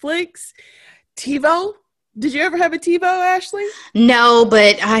 Netflix, TiVo. Did you ever have a TiVo, Ashley? No,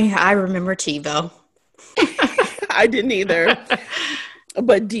 but I remember TiVo. I didn't either.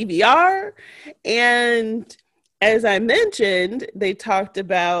 But DVR. And as I mentioned, they talked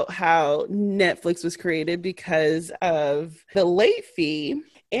about how Netflix was created because of the late fee.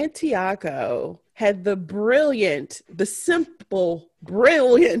 Antioco had the simple,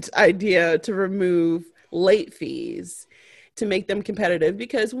 brilliant idea to remove late fees to make them competitive,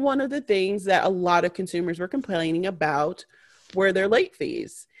 because one of the things that a lot of consumers were complaining about were their late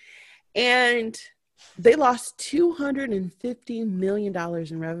fees. And they lost $250 million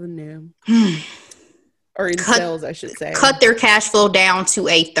in revenue. Or in sales, I should say. Cut their cash flow down to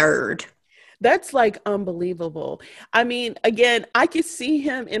a third. That's like unbelievable. I mean, again, I could see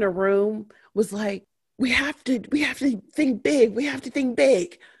him in a room was like, we have to think big. We have to think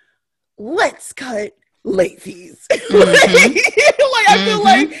big. Let's cut late fees. I feel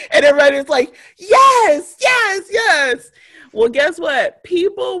like, and everybody's like, yes. Well, guess what?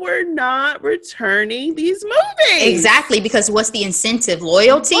 People were not returning these movies. Exactly, because what's the incentive?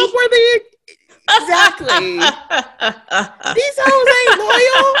 Loyalty? What were they? Exactly. These hoes ain't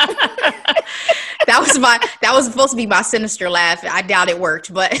loyal. That was supposed to be my sinister laugh. I doubt it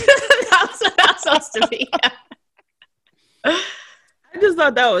worked, but that was supposed to be. I just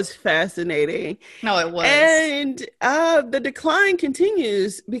thought that was fascinating. No, it was. And the decline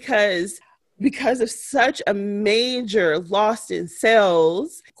continues because of such a major loss in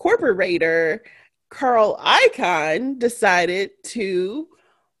sales. Corporator Carl Icahn decided to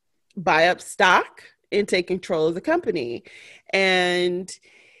buy up stock and take control of the company. And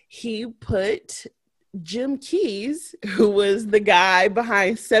he put Jim Keyes, who was the guy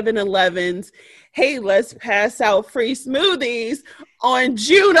behind 7-Eleven's "Hey, let's pass out free smoothies" on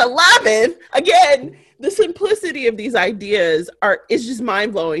June 11th. Again, the simplicity of these ideas is just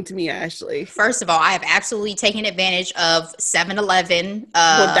mind-blowing to me, Ashley. First of all, I have absolutely taken advantage of 7-Eleven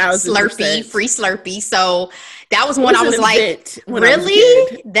Slurpee, free Slurpee. So that was one I was like,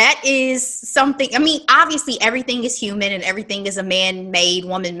 really? That is something. I mean, obviously everything is human and everything is a man-made,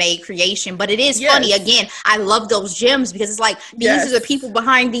 woman-made creation. But it is funny. Again, I love those gems because it's like, these are the people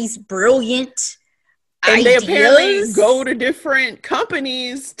behind these brilliant ideas. They apparently go to different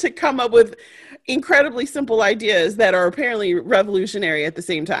companies to come up with incredibly simple ideas that are apparently revolutionary at the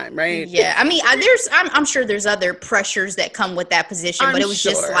same time, right? Yeah, I mean, I'm sure there's other pressures that come with that position, but it was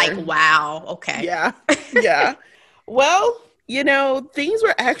just like, wow, okay. Yeah. Well, things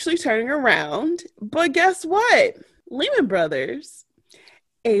were actually turning around, but guess what? Lehman Brothers,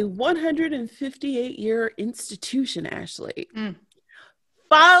 a 158-year institution, Ashley,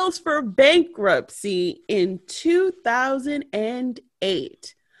 files for bankruptcy in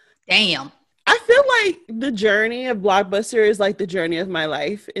 2008. Damn. I feel like the journey of Blockbuster is like the journey of my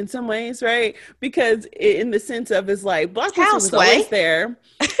life in some ways, right? Because in the sense of, it's like Blockbuster was always there.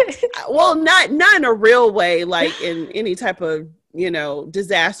 Well, not in a real way, like in any type of,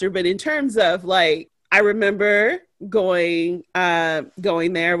 disaster, but in terms of like, I remember going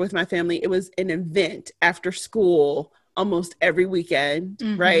there with my family. It was an event after school almost every weekend,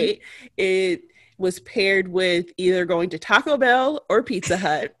 right? It was paired with either going to Taco Bell or Pizza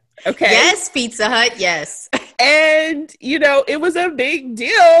Hut. Okay. Yes, Pizza Hut. Yes. And, it was a big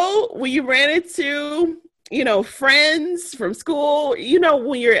deal when you ran into, friends from school.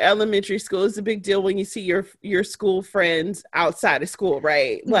 When you're in elementary school, it's a big deal when you see your school friends outside of school,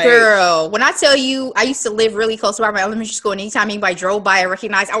 right? Like, girl, when I tell you, I used to live really close to my elementary school, and anytime anybody drove by, I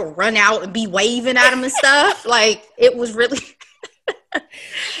recognized, I would run out and be waving at them and stuff. Like, it was really...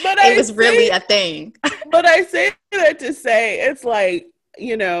 it was really a thing. But I say that to say, it's like,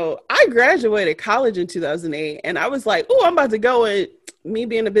 I graduated college in 2008, and I was like, oh, I'm about to go, and me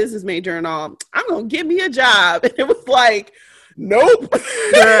being a business major and all, I'm going to get me a job. And it was like, nope.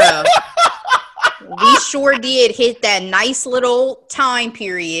 Girl, we sure did hit that nice little time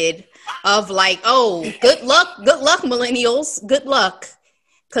period of like, oh, good luck, millennials, good luck.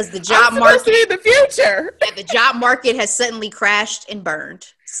 Because the job market in the future. Yeah, the job market has suddenly crashed and burned.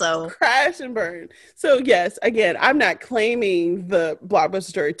 So yes, again, I'm not claiming the Blockbuster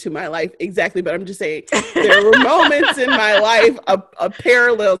story to my life exactly, but I'm just saying there were moments in my life a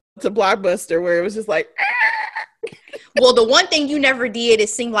parallel to Blockbuster where it was just like. Well, the one thing you never did, it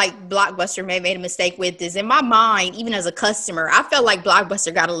seemed like Blockbuster made a mistake with, is in my mind, even as a customer, I felt like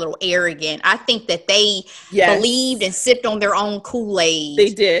Blockbuster got a little arrogant. I think that they believed and sipped on their own Kool-Aid. They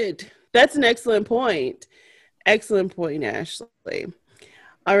did. That's an excellent point. Excellent point, Ashley.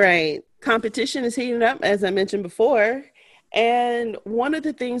 All right. Competition is heating up, as I mentioned before. And one of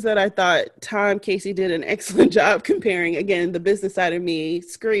the things that I thought Tom Casey did an excellent job comparing, again, the business side of me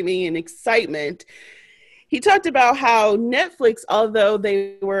screaming in excitement. He talked about how Netflix, although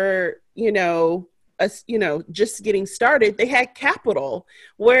they were, just getting started, they had capital.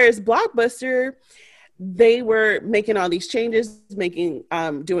 Whereas Blockbuster, they were making all these changes, doing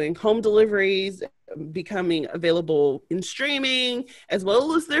home deliveries, becoming available in streaming, as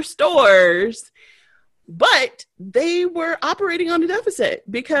well as their stores. But they were operating on a deficit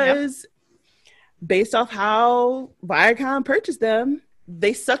because based off how Viacom purchased them,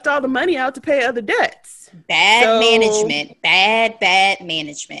 they sucked all the money out to pay other debts. Bad management.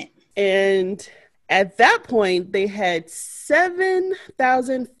 And at that point, they had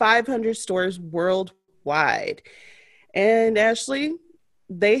 7,500 stores worldwide. And Ashley,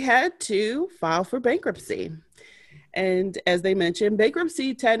 they had to file for bankruptcy. And as they mentioned,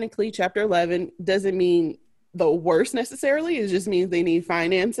 bankruptcy, technically, Chapter 11 doesn't mean the worst necessarily. It just means they need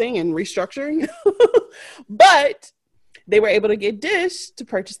financing and restructuring. But they were able to get Dish to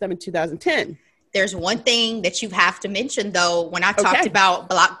purchase them in 2010. There's one thing that you have to mention, though, when I talked about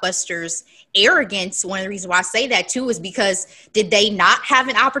Blockbuster's arrogance. One of the reasons why I say that, too, is because did they not have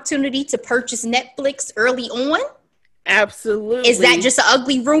an opportunity to purchase Netflix early on? Absolutely. Is that just an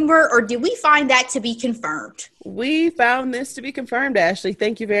ugly rumor, or did we find that to be confirmed? We found this to be confirmed, Ashley.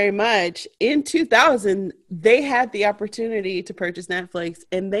 Thank you very much. In 2000, they had the opportunity to purchase Netflix,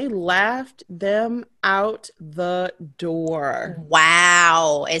 and they laughed them out the door.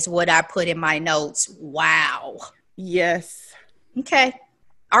 Wow, is what I put in my notes. Wow. Yes. Okay.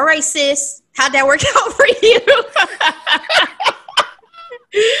 All right, sis. How'd that work out for you?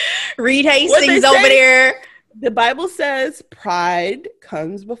 Reed Hastings over there. The Bible says pride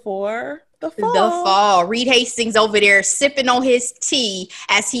comes before the fall. Reed Hastings over there sipping on his tea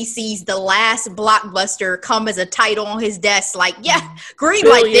as he sees the last Blockbuster come as a title on his desk. Like, yeah, green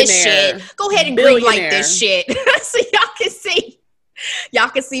light this shit. Go ahead and green light this shit. So y'all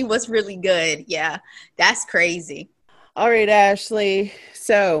can see what's really good. Yeah, that's crazy. All right, Ashley.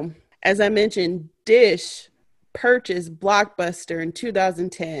 So, as I mentioned, Dish purchased Blockbuster in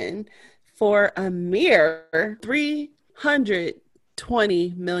 2010 for a mere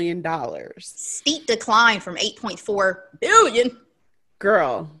 $320 million. Steep decline from $8.4 billion.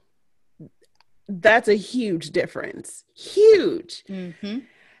 Girl, that's a huge difference. Huge. Mm-hmm.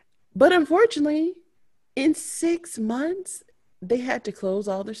 But unfortunately, in 6 months, they had to close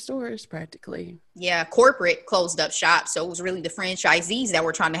all their stores practically. Yeah, corporate closed up shop. So it was really the franchisees that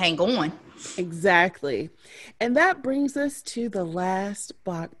were trying to hang on. Exactly. And that brings us to the Last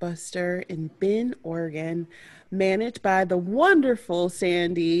Blockbuster in Bend, Oregon, managed by the wonderful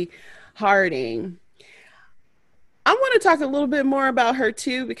Sandy Harding. I want to talk a little bit more about her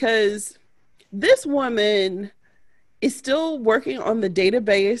too, because this woman is still working on the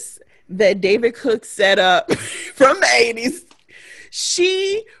database that David Cook set up from the 80s.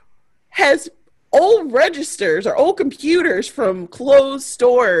 She has old registers or old computers from closed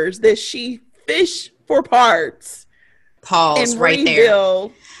stores that she fished for parts. Pause right there.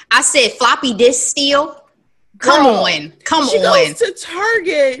 I said floppy disk steel. Come Girl, on. Come she on. goes to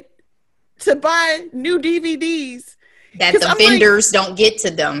Target to buy new DVDs. That the vendors don't get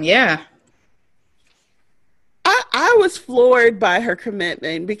to them. Yeah. I was floored by her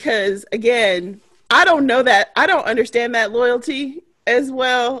commitment because, again, I don't understand that loyalty as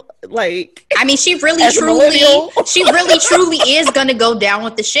well. Like, I mean, she really truly is going to go down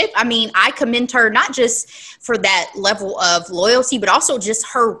with the ship. I mean, I commend her not just for that level of loyalty, but also just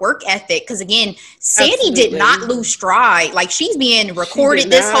her work ethic. Because again, Sandy did not lose stride. Like, she's being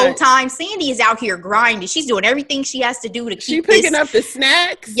recorded this whole time. Sandy is out here grinding. She's doing everything she has to do to keep picking up the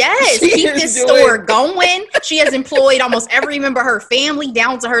snacks. Yes, keep this store going. She has employed almost every member of her family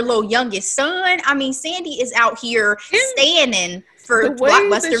down to her little youngest son. I mean, Sandy is out here standing for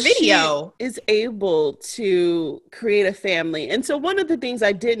Blockbuster Video. Is able to create a family. And so one of the things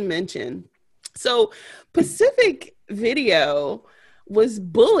I didn't mention, so Pacific Video was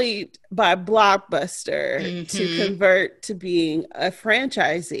bullied by Blockbuster to convert to being a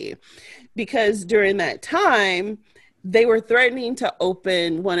franchisee, because during that time they were threatening to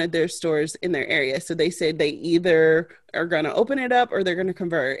open one of their stores in their area. So they said they either are going to open it up or they're going to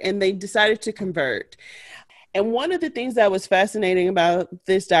convert, and they decided to convert. And one of the things that was fascinating about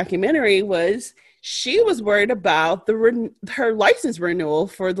this documentary was she was worried about her license renewal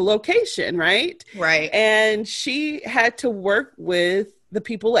for the location, right? Right. And she had to work with the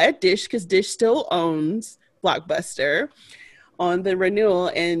people at Dish, because Dish still owns Blockbuster, on the renewal.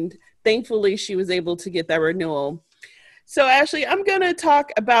 And thankfully, she was able to get that renewal. So, Ashley, I'm going to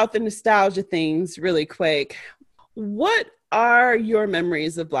talk about the nostalgia things really quick. What are your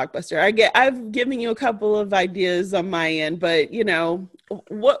memories of Blockbuster? I've given you a couple of ideas on my end, but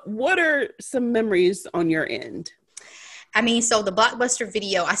what are some memories on your end? I mean, so the Blockbuster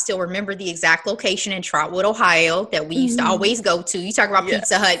Video, I still remember the exact location in Trotwood, Ohio, that we used to always go to. You talk about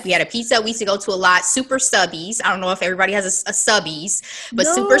Pizza Hut. We had a Pizza Hut we used to go to a lot. Super Subbies. I don't know if everybody has a Subbies, but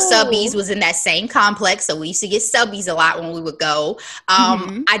Super Subbies was in that same complex. So we used to get Subbies a lot when we would go.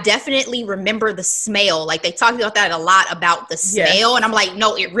 I definitely remember the smell. Like, they talked about that a lot, about the smell. And I'm like,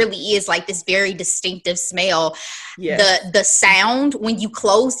 no, it really is like this very distinctive smell. The sound when you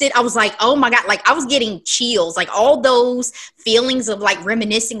closed it, I was like, oh my God, like I was getting chills, like all those feelings of like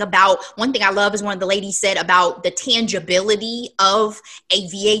reminiscing about. One thing I love is one of the ladies said about the tangibility of a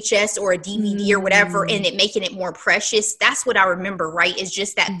VHS or a DVD or whatever, and it making it more precious. That's what I remember, right? It's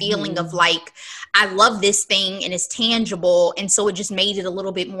just that feeling of like, I love this thing and it's tangible. And so it just made it a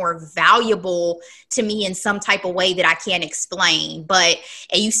little bit more valuable to me in some type of way that I can't explain. But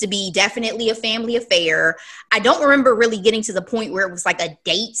it used to be definitely a family affair. I don't remember really getting to the point where it was like a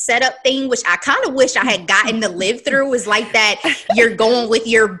date setup thing, which I kind of wish I had gotten to live through. Was like that you're going with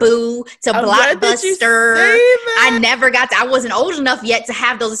your boo to Blockbuster. I never got to, I wasn't old enough yet to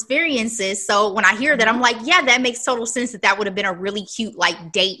have those experiences. So when I hear that, I'm like, yeah, that makes total sense that would have been a really cute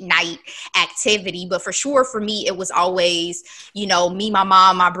like date night activity. But for sure, for me, it was always, me, my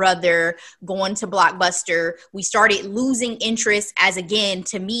mom, my brother going to Blockbuster. We started losing interest as, again,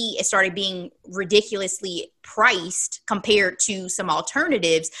 to me, it started being ridiculously priced compared to some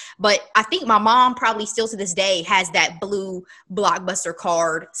alternatives. But I think my mom probably still to this day has that blue Blockbuster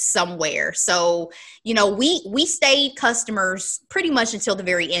card somewhere. So, we stayed customers pretty much until the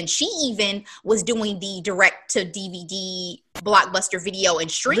very end. She even was doing the direct to DVD Blockbuster Video and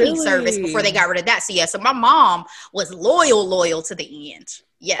streaming service before they got rid of that. So so my mom was loyal to the end.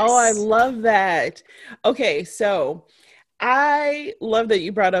 Yes. Oh, I love that. Okay, so I love that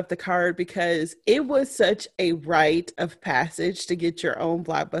you brought up the card, because it was such a rite of passage to get your own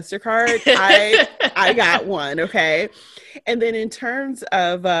Blockbuster card. I got one, okay? And then in terms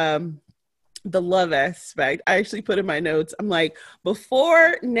of the love aspect, I actually put in my notes, I'm like,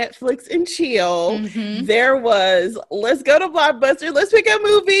 before Netflix and chill, there was, let's go to Blockbuster, let's pick a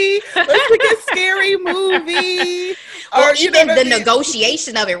movie, let's pick a scary movie. Or even the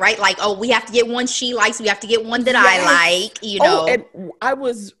negotiation of it, right? Like, oh, we have to get one she likes, we have to get one that I like,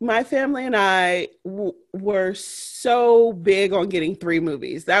 and my family and I were so big on getting 3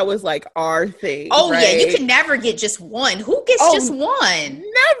 movies. That was like our thing. Oh, right? Yeah, you can never get just one. Who gets just one?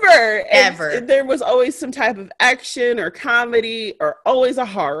 Never. Ever. And there was always some type of action or comedy or always a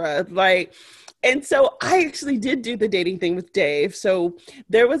horror. And so I actually did do the dating thing with Dave. So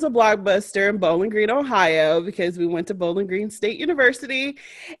there was a Blockbuster in Bowling Green, Ohio, because we went to Bowling Green State University.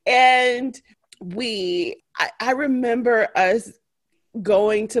 And I remember us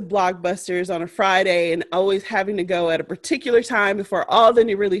going to Blockbusters on a Friday and always having to go at a particular time before all the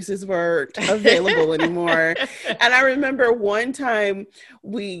new releases weren't available anymore. And I remember one time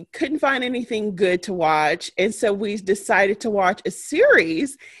we couldn't find anything good to watch. And so we decided to watch a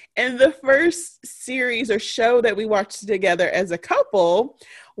series. And the first series or show that we watched together as a couple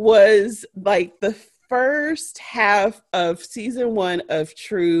was like the first half of season 1 of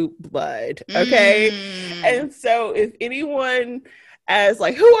True Blood. Okay. And so if anyone as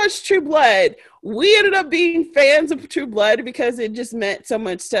like, who watched True Blood? We ended up being fans of True Blood because it just meant so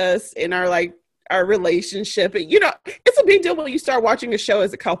much to us in our like our relationship. And, it's a big deal when you start watching a show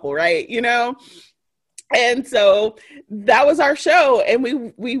as a couple, right? And so that was our show,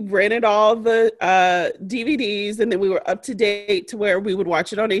 and we rented all the DVDs, and then we were up to date to where we would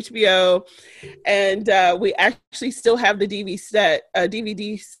watch it on HBO, and we actually still have the DVD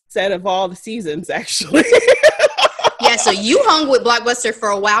set of all the seasons, actually. Yeah, so you hung with Blockbuster for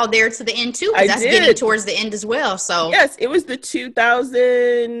a while there to the end too, because that's getting towards the end as well. So yes, it was the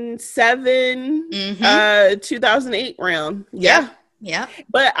 2007, 2008 round. Yeah. Yeah.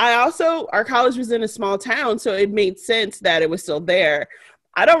 But our college was in a small town, so it made sense that it was still there.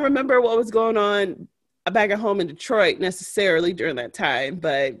 I don't remember what was going on back at home in Detroit necessarily during that time,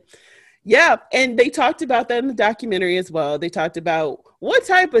 but yeah. And they talked about that in the documentary as well. They talked about what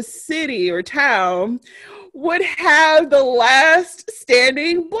type of city or town would have the last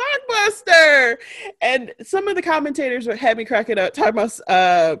standing Blockbuster. And some of the commentators had me cracking up, talking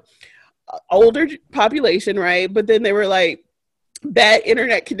about older population, right? But then they were like, bad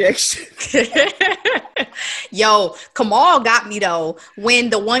internet connection. Yo, Kamal got me though. When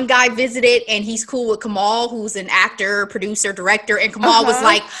the one guy visited and he's cool with Kamal, who's an actor, producer, director, and Kamal was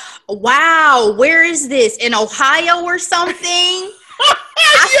like, wow, where is this? In Ohio or something?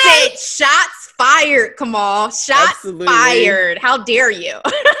 I said, shots fired, Kamal. Shots fired. How dare you?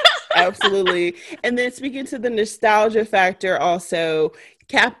 Absolutely. And then speaking to the nostalgia factor also,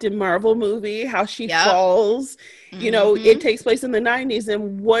 Captain Marvel movie, how she falls. It takes place in the 90s,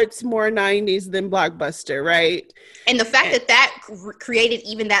 and what's more 90s than Blockbuster, right? And the fact that created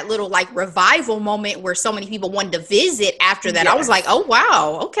even that little like revival moment where so many people wanted to visit after that. Yes. I was like, oh,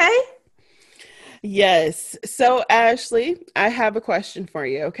 wow. Okay. Yes. So, Ashley, I have a question for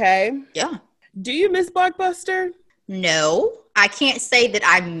you, okay? Yeah. Do you miss Blockbuster? No, I can't say that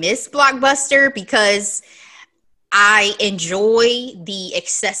I miss Blockbuster because I enjoy the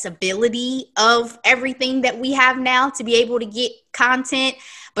accessibility of everything that we have now to be able to get content.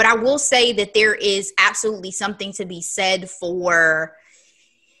 But I will say that there is absolutely something to be said for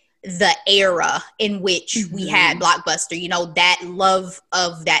the era in which we had Blockbuster, that love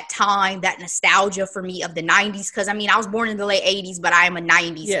of that time, that nostalgia for me of the 90s. Because, I was born in the late 80s, but I am a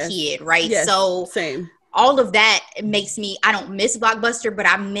 90s kid, right? Yes, so same. All of that makes me, I don't miss Blockbuster, but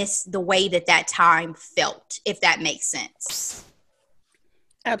I miss the way that time felt, if that makes sense.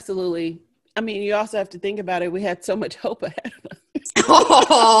 Absolutely. You also have to think about it. We had so much hope ahead of us.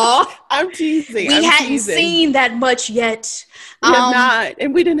 I'm teasing. We hadn't seen that much yet. We have not.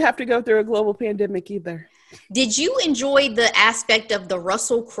 And we didn't have to go through a global pandemic either. Did you enjoy the aspect of the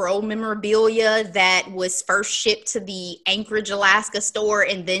Russell Crowe memorabilia that was first shipped to the Anchorage, Alaska store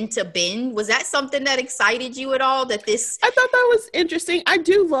and then to Ben? Was that something that excited you at all? I thought that was interesting. I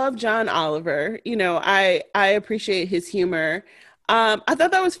do love John Oliver. I appreciate his humor. I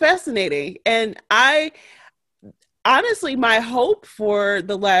thought that was fascinating. And honestly, my hope for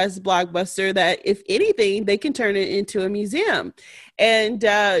the Last Blockbuster that if anything, they can turn it into a museum. And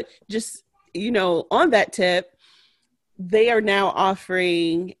on that tip, they are now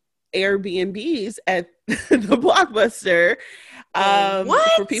offering Airbnbs at the Blockbuster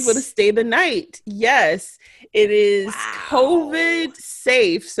for people to stay the night. Yes, it is COVID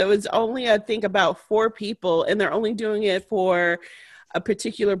safe. So it's only, I think, about 4 people, and they're only doing it for a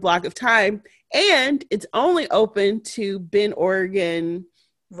particular block of time. And it's only open to Bend, Oregon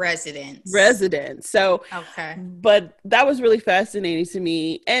residents. So, okay. But that was really fascinating to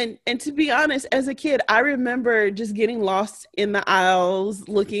me. And to be honest, as a kid, I remember just getting lost in the aisles,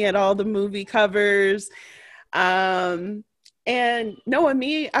 looking at all the movie covers. And knowing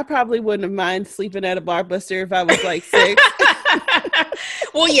me, I probably wouldn't have minded sleeping at a Blockbuster if I was like 6.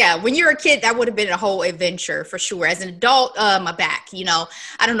 Well, yeah, when you're a kid, that would have been a whole adventure for sure. As an adult, I'm back,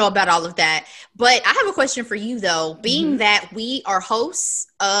 I don't know about all of that. But I have a question for you, though. Being that we are hosts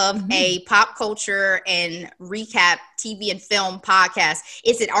of a pop culture and recap TV and film podcast,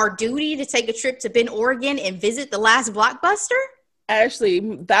 is it our duty to take a trip to Bend, Oregon and visit the Last Blockbuster? Ashley,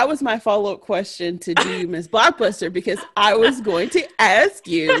 that was my follow-up question to do you miss Blockbuster, because I was going to ask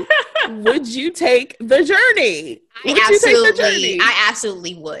you, would you take the journey? I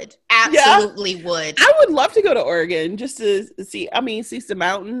absolutely would. Absolutely would. I would love to go to Oregon just to see some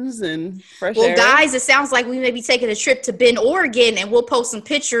mountains and fresh air. Well, guys, it sounds like we may be taking a trip to Bend, Oregon, and we'll post some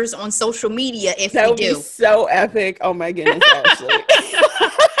pictures on social media if that we would do. Be so epic. Oh my goodness, Ashley.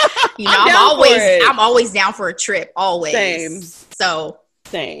 I'm always down for a trip. Always. Same.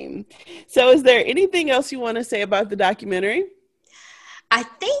 Same. So is there anything else you want to say about the documentary? I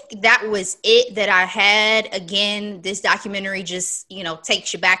think that was it that I had. Again, this documentary just,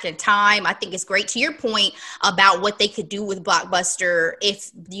 takes you back in time. I think it's great, to your point about what they could do with Blockbuster if,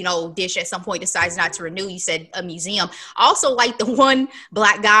 Dish at some point decides not to renew. You said a museum. I also like the one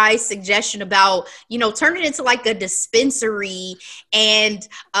black guy's suggestion about, turn it into like a dispensary and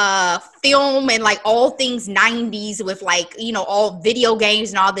film and like all things 90s with like, all video games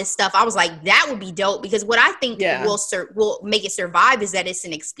and all this stuff. I was like, that would be dope, because what I think will make it survive is that it's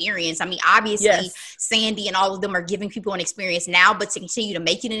an experience. I mean, obviously, Sandy and all of them are giving people an experience now, but to continue to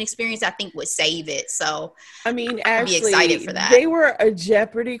make it an experience, I think would save it. So, I mean, I'd be excited for that. They were a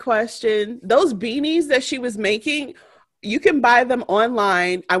Jeopardy question. Those beanies that she was making, you can buy them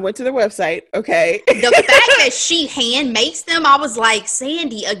online. I went to their website. Okay. The fact that she hand makes them, I was like,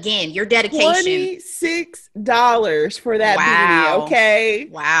 Sandy, again, your dedication. $26 for that beanie. Okay.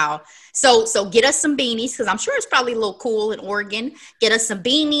 Wow. So get us some beanies, because I'm sure it's probably a little cool in Oregon. Get us some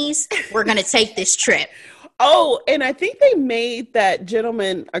beanies. We're going to take this trip. Oh, and I think they made that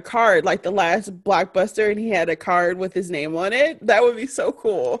gentleman a card, like the Last Blockbuster, and he had a card with his name on it. That would be so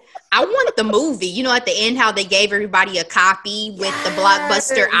cool. I want the movie. At the end, how they gave everybody a copy with the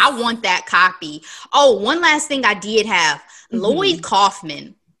Blockbuster. I want that copy. Oh, one last thing I did have. Lloyd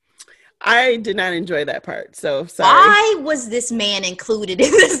Kaufman. I did not enjoy that part, so sorry. Why was this man included in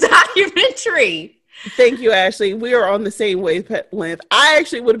this documentary? Thank you, Ashley. We are on the same wavelength. I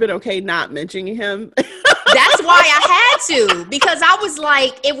actually would have been okay not mentioning him. That's why I had to, because I was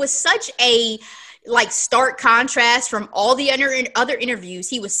like, it was such a stark contrast from all the other interviews.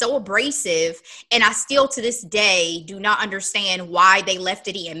 He was so abrasive, and I still to this day do not understand why they left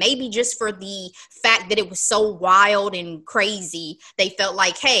it in. Maybe just for the fact that it was so wild and crazy, they felt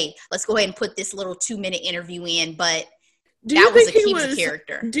like, hey, let's go ahead and put this little 2-minute interview in. But he was a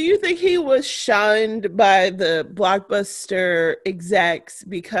character. Do you think he was shunned by the Blockbuster execs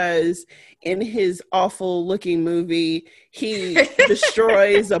because in his awful looking movie, he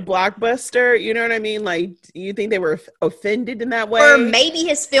destroys a Blockbuster? You know what I mean? Like, you think they were offended in that way? Or maybe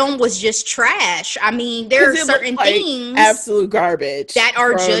his film was just trash. I mean, there are certain things absolute garbage that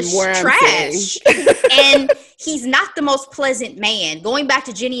are just trash. And he's not the most pleasant man. Going back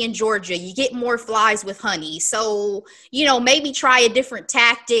to Jenny in Georgia, you get more flies with honey. So, maybe try a different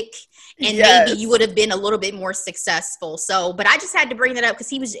tactic, and maybe you would have been a little bit more successful. So, but I just had to bring that up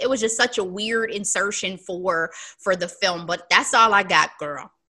because it was just such a weird insertion for the film. But that's all I got,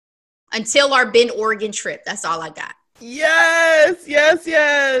 girl. Until our Bend, Oregon trip, that's all I got. Yes.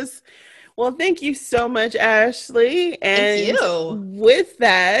 Well, thank you so much, Ashley. And thank you. With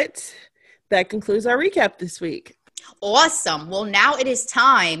that concludes our recap this week. Awesome. Well, now it is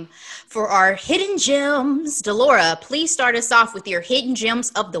time for our hidden gems. Delora, please start us off with your hidden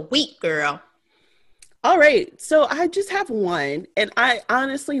gems of the week, girl. All right. So I just have one, and I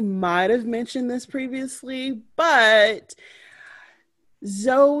honestly might have mentioned this previously, but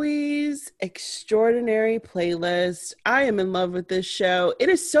Zoe's Extraordinary Playlist. I am in love with this show. It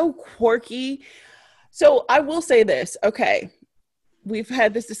is so quirky. So I will say this. Okay. We've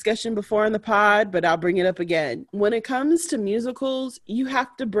had this discussion before on the pod, but I'll bring it up again. When it comes to musicals, you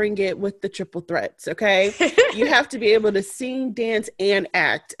have to bring it with the triple threats, okay? You have to be able to sing, dance, and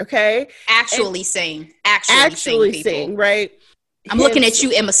act, okay? Actually sing, right? I'm looking at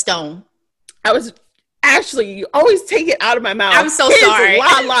you, Emma Stone. Ashley, you always take it out of my mouth. I'm so sorry.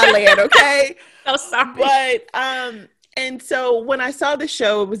 La La Land, okay? So sorry. But, and so when I saw the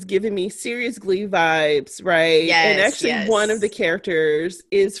show, it was giving me serious Glee vibes, right? Yes, and actually one of the characters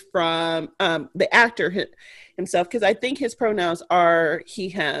is from the actor himself, because I think his pronouns are he,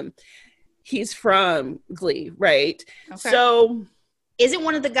 him. He's from Glee, right? Okay. So is it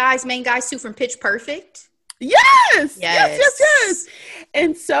one of the main guys too from Pitch Perfect? Yes.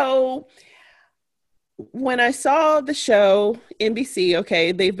 And so when I saw the show, NBC,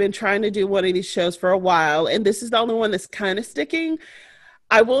 okay, they've been trying to do one of these shows for a while, and this is the only one that's kind of sticking.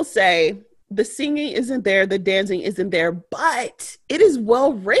 I will say the singing isn't there, the dancing isn't there, but it is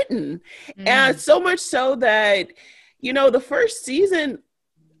well written. And so much so that, the first season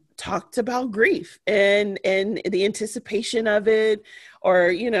talked about grief and the anticipation of it, or,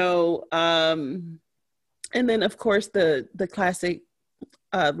 and then of course the classic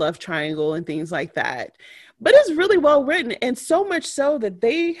love triangle and things like that. But it's really well written, and so much so that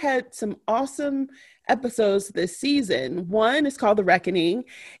they had some awesome episodes this season. One is called The Reckoning.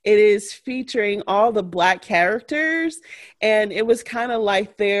 It is featuring all the Black characters, and it was kind of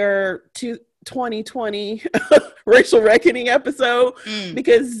like their 2020 racial reckoning episode,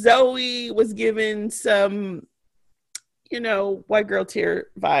 because Zoe was given some, white girl tear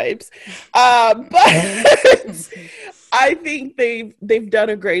vibes. But I think they've done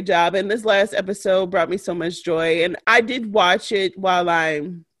a great job, and this last episode brought me so much joy. And I did watch it while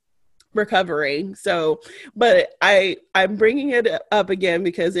I'm recovering. So, but I'm bringing it up again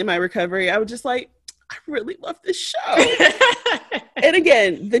because in my recovery, I was just like, I really love this show. And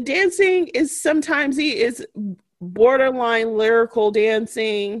again, the dancing is sometimes is borderline lyrical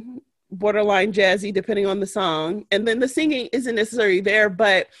dancing, borderline jazzy, depending on the song. And then the singing isn't necessarily there,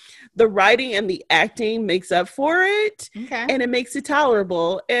 but the writing and the acting makes up for it. Okay. And it makes it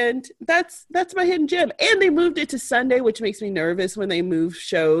tolerable. And that's my hidden gem. And they moved it to Sunday, which makes me nervous when they move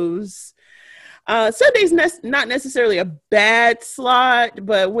shows. Sunday's not necessarily a bad slot,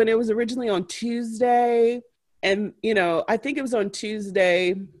 but when it was originally on Tuesday, and, I think it was on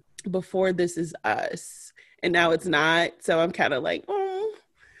Tuesday before This Is Us, and now it's not. So I'm kind of like, oh.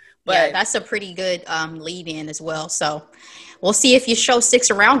 But yeah, that's a pretty good lead in as well. So we'll see if your show sticks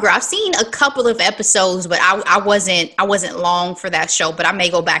around, girl. I've seen a couple of episodes, but I wasn't long for that show, but I may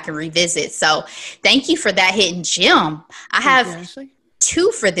go back and revisit. So thank you for that hidden gem. I have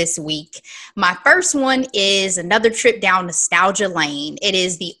 2 for this week. My first one is another trip down nostalgia lane. It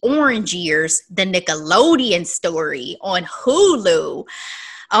is The Orange Years, the Nickelodeon story on Hulu.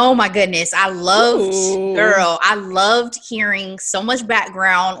 Oh my goodness. I loved hearing so much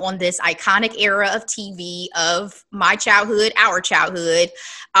background on this iconic era of TV of my childhood, our childhood.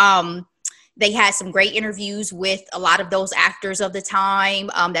 They had some great interviews with a lot of those actors of the time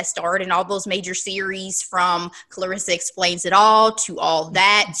that starred in all those major series, from Clarissa Explains It All to All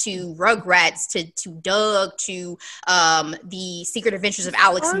That to Rugrats to Doug to The Secret Adventures of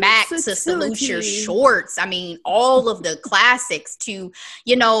Alex Mack to Salute Your Shorts. I mean, all of the classics to,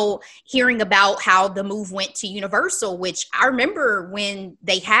 hearing about how the move went to Universal, which I remember when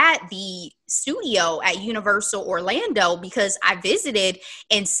they had the studio at Universal Orlando, because I visited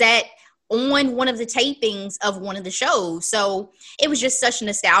and sat on one of the tapings of one of the shows. So it was just such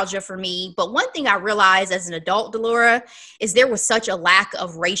nostalgia for me. But one thing I realized as an adult, Delora, is there was such a lack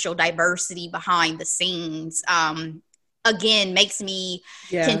of racial diversity behind the scenes. Again, makes me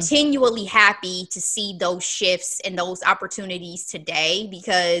continually happy to see those shifts and those opportunities today,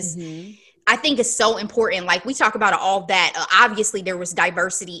 because I think it's so important. Like, we talk about all that. Obviously, there was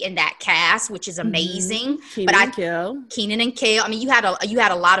diversity in that cast, which is amazing. Keenan and Kel. I mean, you had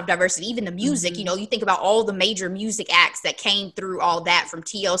a lot of diversity. Even the music. You think about all the major music acts that came through all that, from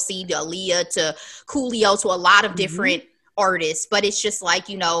TLC to Aaliyah to Coolio to a lot of different artists. But it's just like,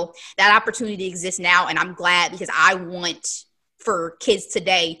 that opportunity exists now, and I'm glad, because I want for kids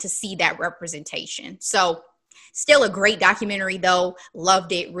today to see that representation. So. Still a great documentary, though.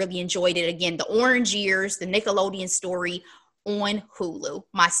 Loved it. Really enjoyed it. Again, The Orange Years, the Nickelodeon story on Hulu.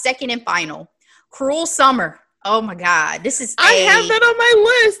 My second and final, Cruel Summer. Oh my God. I have that on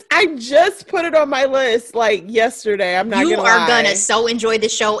my list. I just put it on my list like yesterday. I'm not gonna lie. You are gonna so enjoy the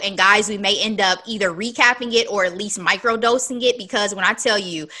show. And guys, we may end up either recapping it or at least microdosing it, because when I tell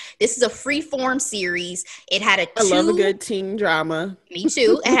you, this is a freeform series. It had I love a good teen drama. Me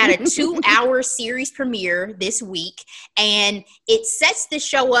too. It had a 2-hour series premiere this week, and it sets the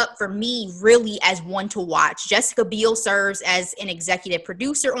show up for me really as one to watch. Jessica Biel serves as an executive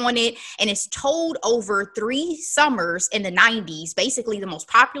producer on it, and it's told over 3 summers in the 90s. Basically, the most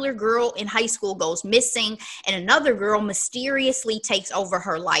popular girl in high school goes missing, and another girl mysteriously takes over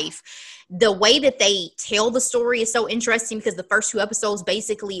her life. The way that they tell the story is so interesting, because the first 2 episodes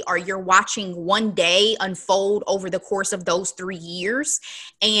basically are you're watching one day unfold over the course of those 3 years.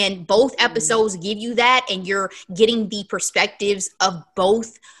 And both episodes give you that, and you're getting the perspectives of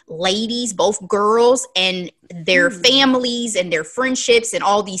both ladies, both girls, and their families and their friendships and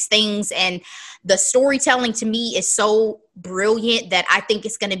all these things. And the storytelling to me is so brilliant that I think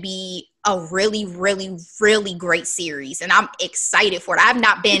it's going to be a really, really, really great series, and I'm excited for it. I've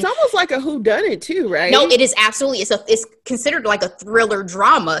not been. It's almost like a whodunit too, right? No, it is absolutely. It's considered like a thriller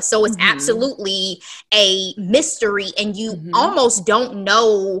drama, so it's absolutely a mystery, and you almost don't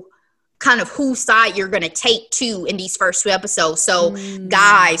know kind of whose side you're going to take to in these first 2 episodes. So,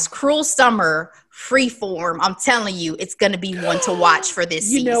 guys, Cruel Summer, freeform. I'm telling you, it's going to be one to watch for this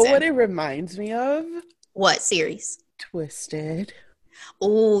season. You know what it reminds me of? What series? Twisted.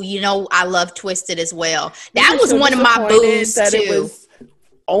 Oh, I love Twisted as well. That was one of my boos too. It was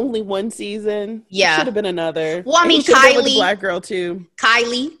only one season. Yeah. Should have been another. Well, I mean, Kylie with the black girl too.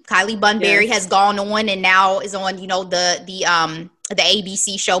 Kylie Bunbury has gone on and now is on, the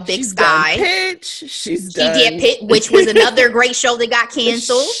ABC show Big Sky. Done Pitch. She did Pitch, which was another great show that got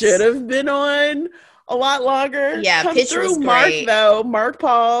canceled. Should have been on a lot longer. Yeah, Pitch was great. Mark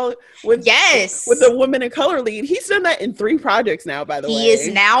Paul with the woman in color lead. He's done that in 3 projects now, by the way. He is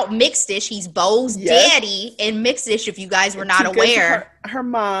now Mixed-ish. He's Bo's daddy in Mixed-ish, if you guys were not aware. Her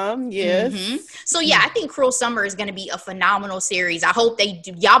mom, yes. Mm-hmm. So yeah, I think Cruel Summer is going to be a phenomenal series. I hope they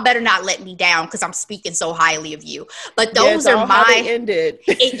do. Y'all better not let me down because I'm speaking so highly of you. But those are how they ended.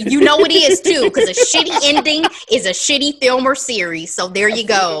 You know it is too, because a shitty ending is a shitty film or series. So there you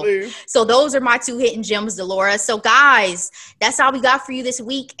go. So those are my 2 hidden gems, Delora. So guys, that's all we got for you this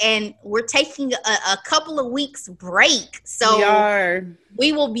week, and we're taking a couple of weeks break. So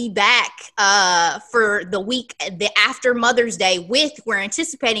we will be back for the week after Mother's Day we're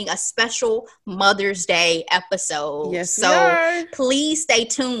anticipating a special Mother's Day episode. Yes, so please stay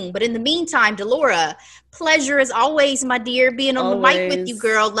tuned. But in the meantime, Delora, pleasure as always, my dear, being on the mic with you,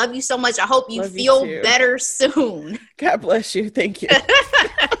 girl. Love you so much. I hope you feel better soon. God bless you. Thank you.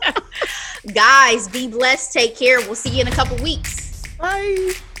 Guys, be blessed. Take care. We'll see you in a couple weeks.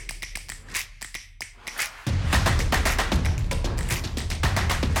 Bye.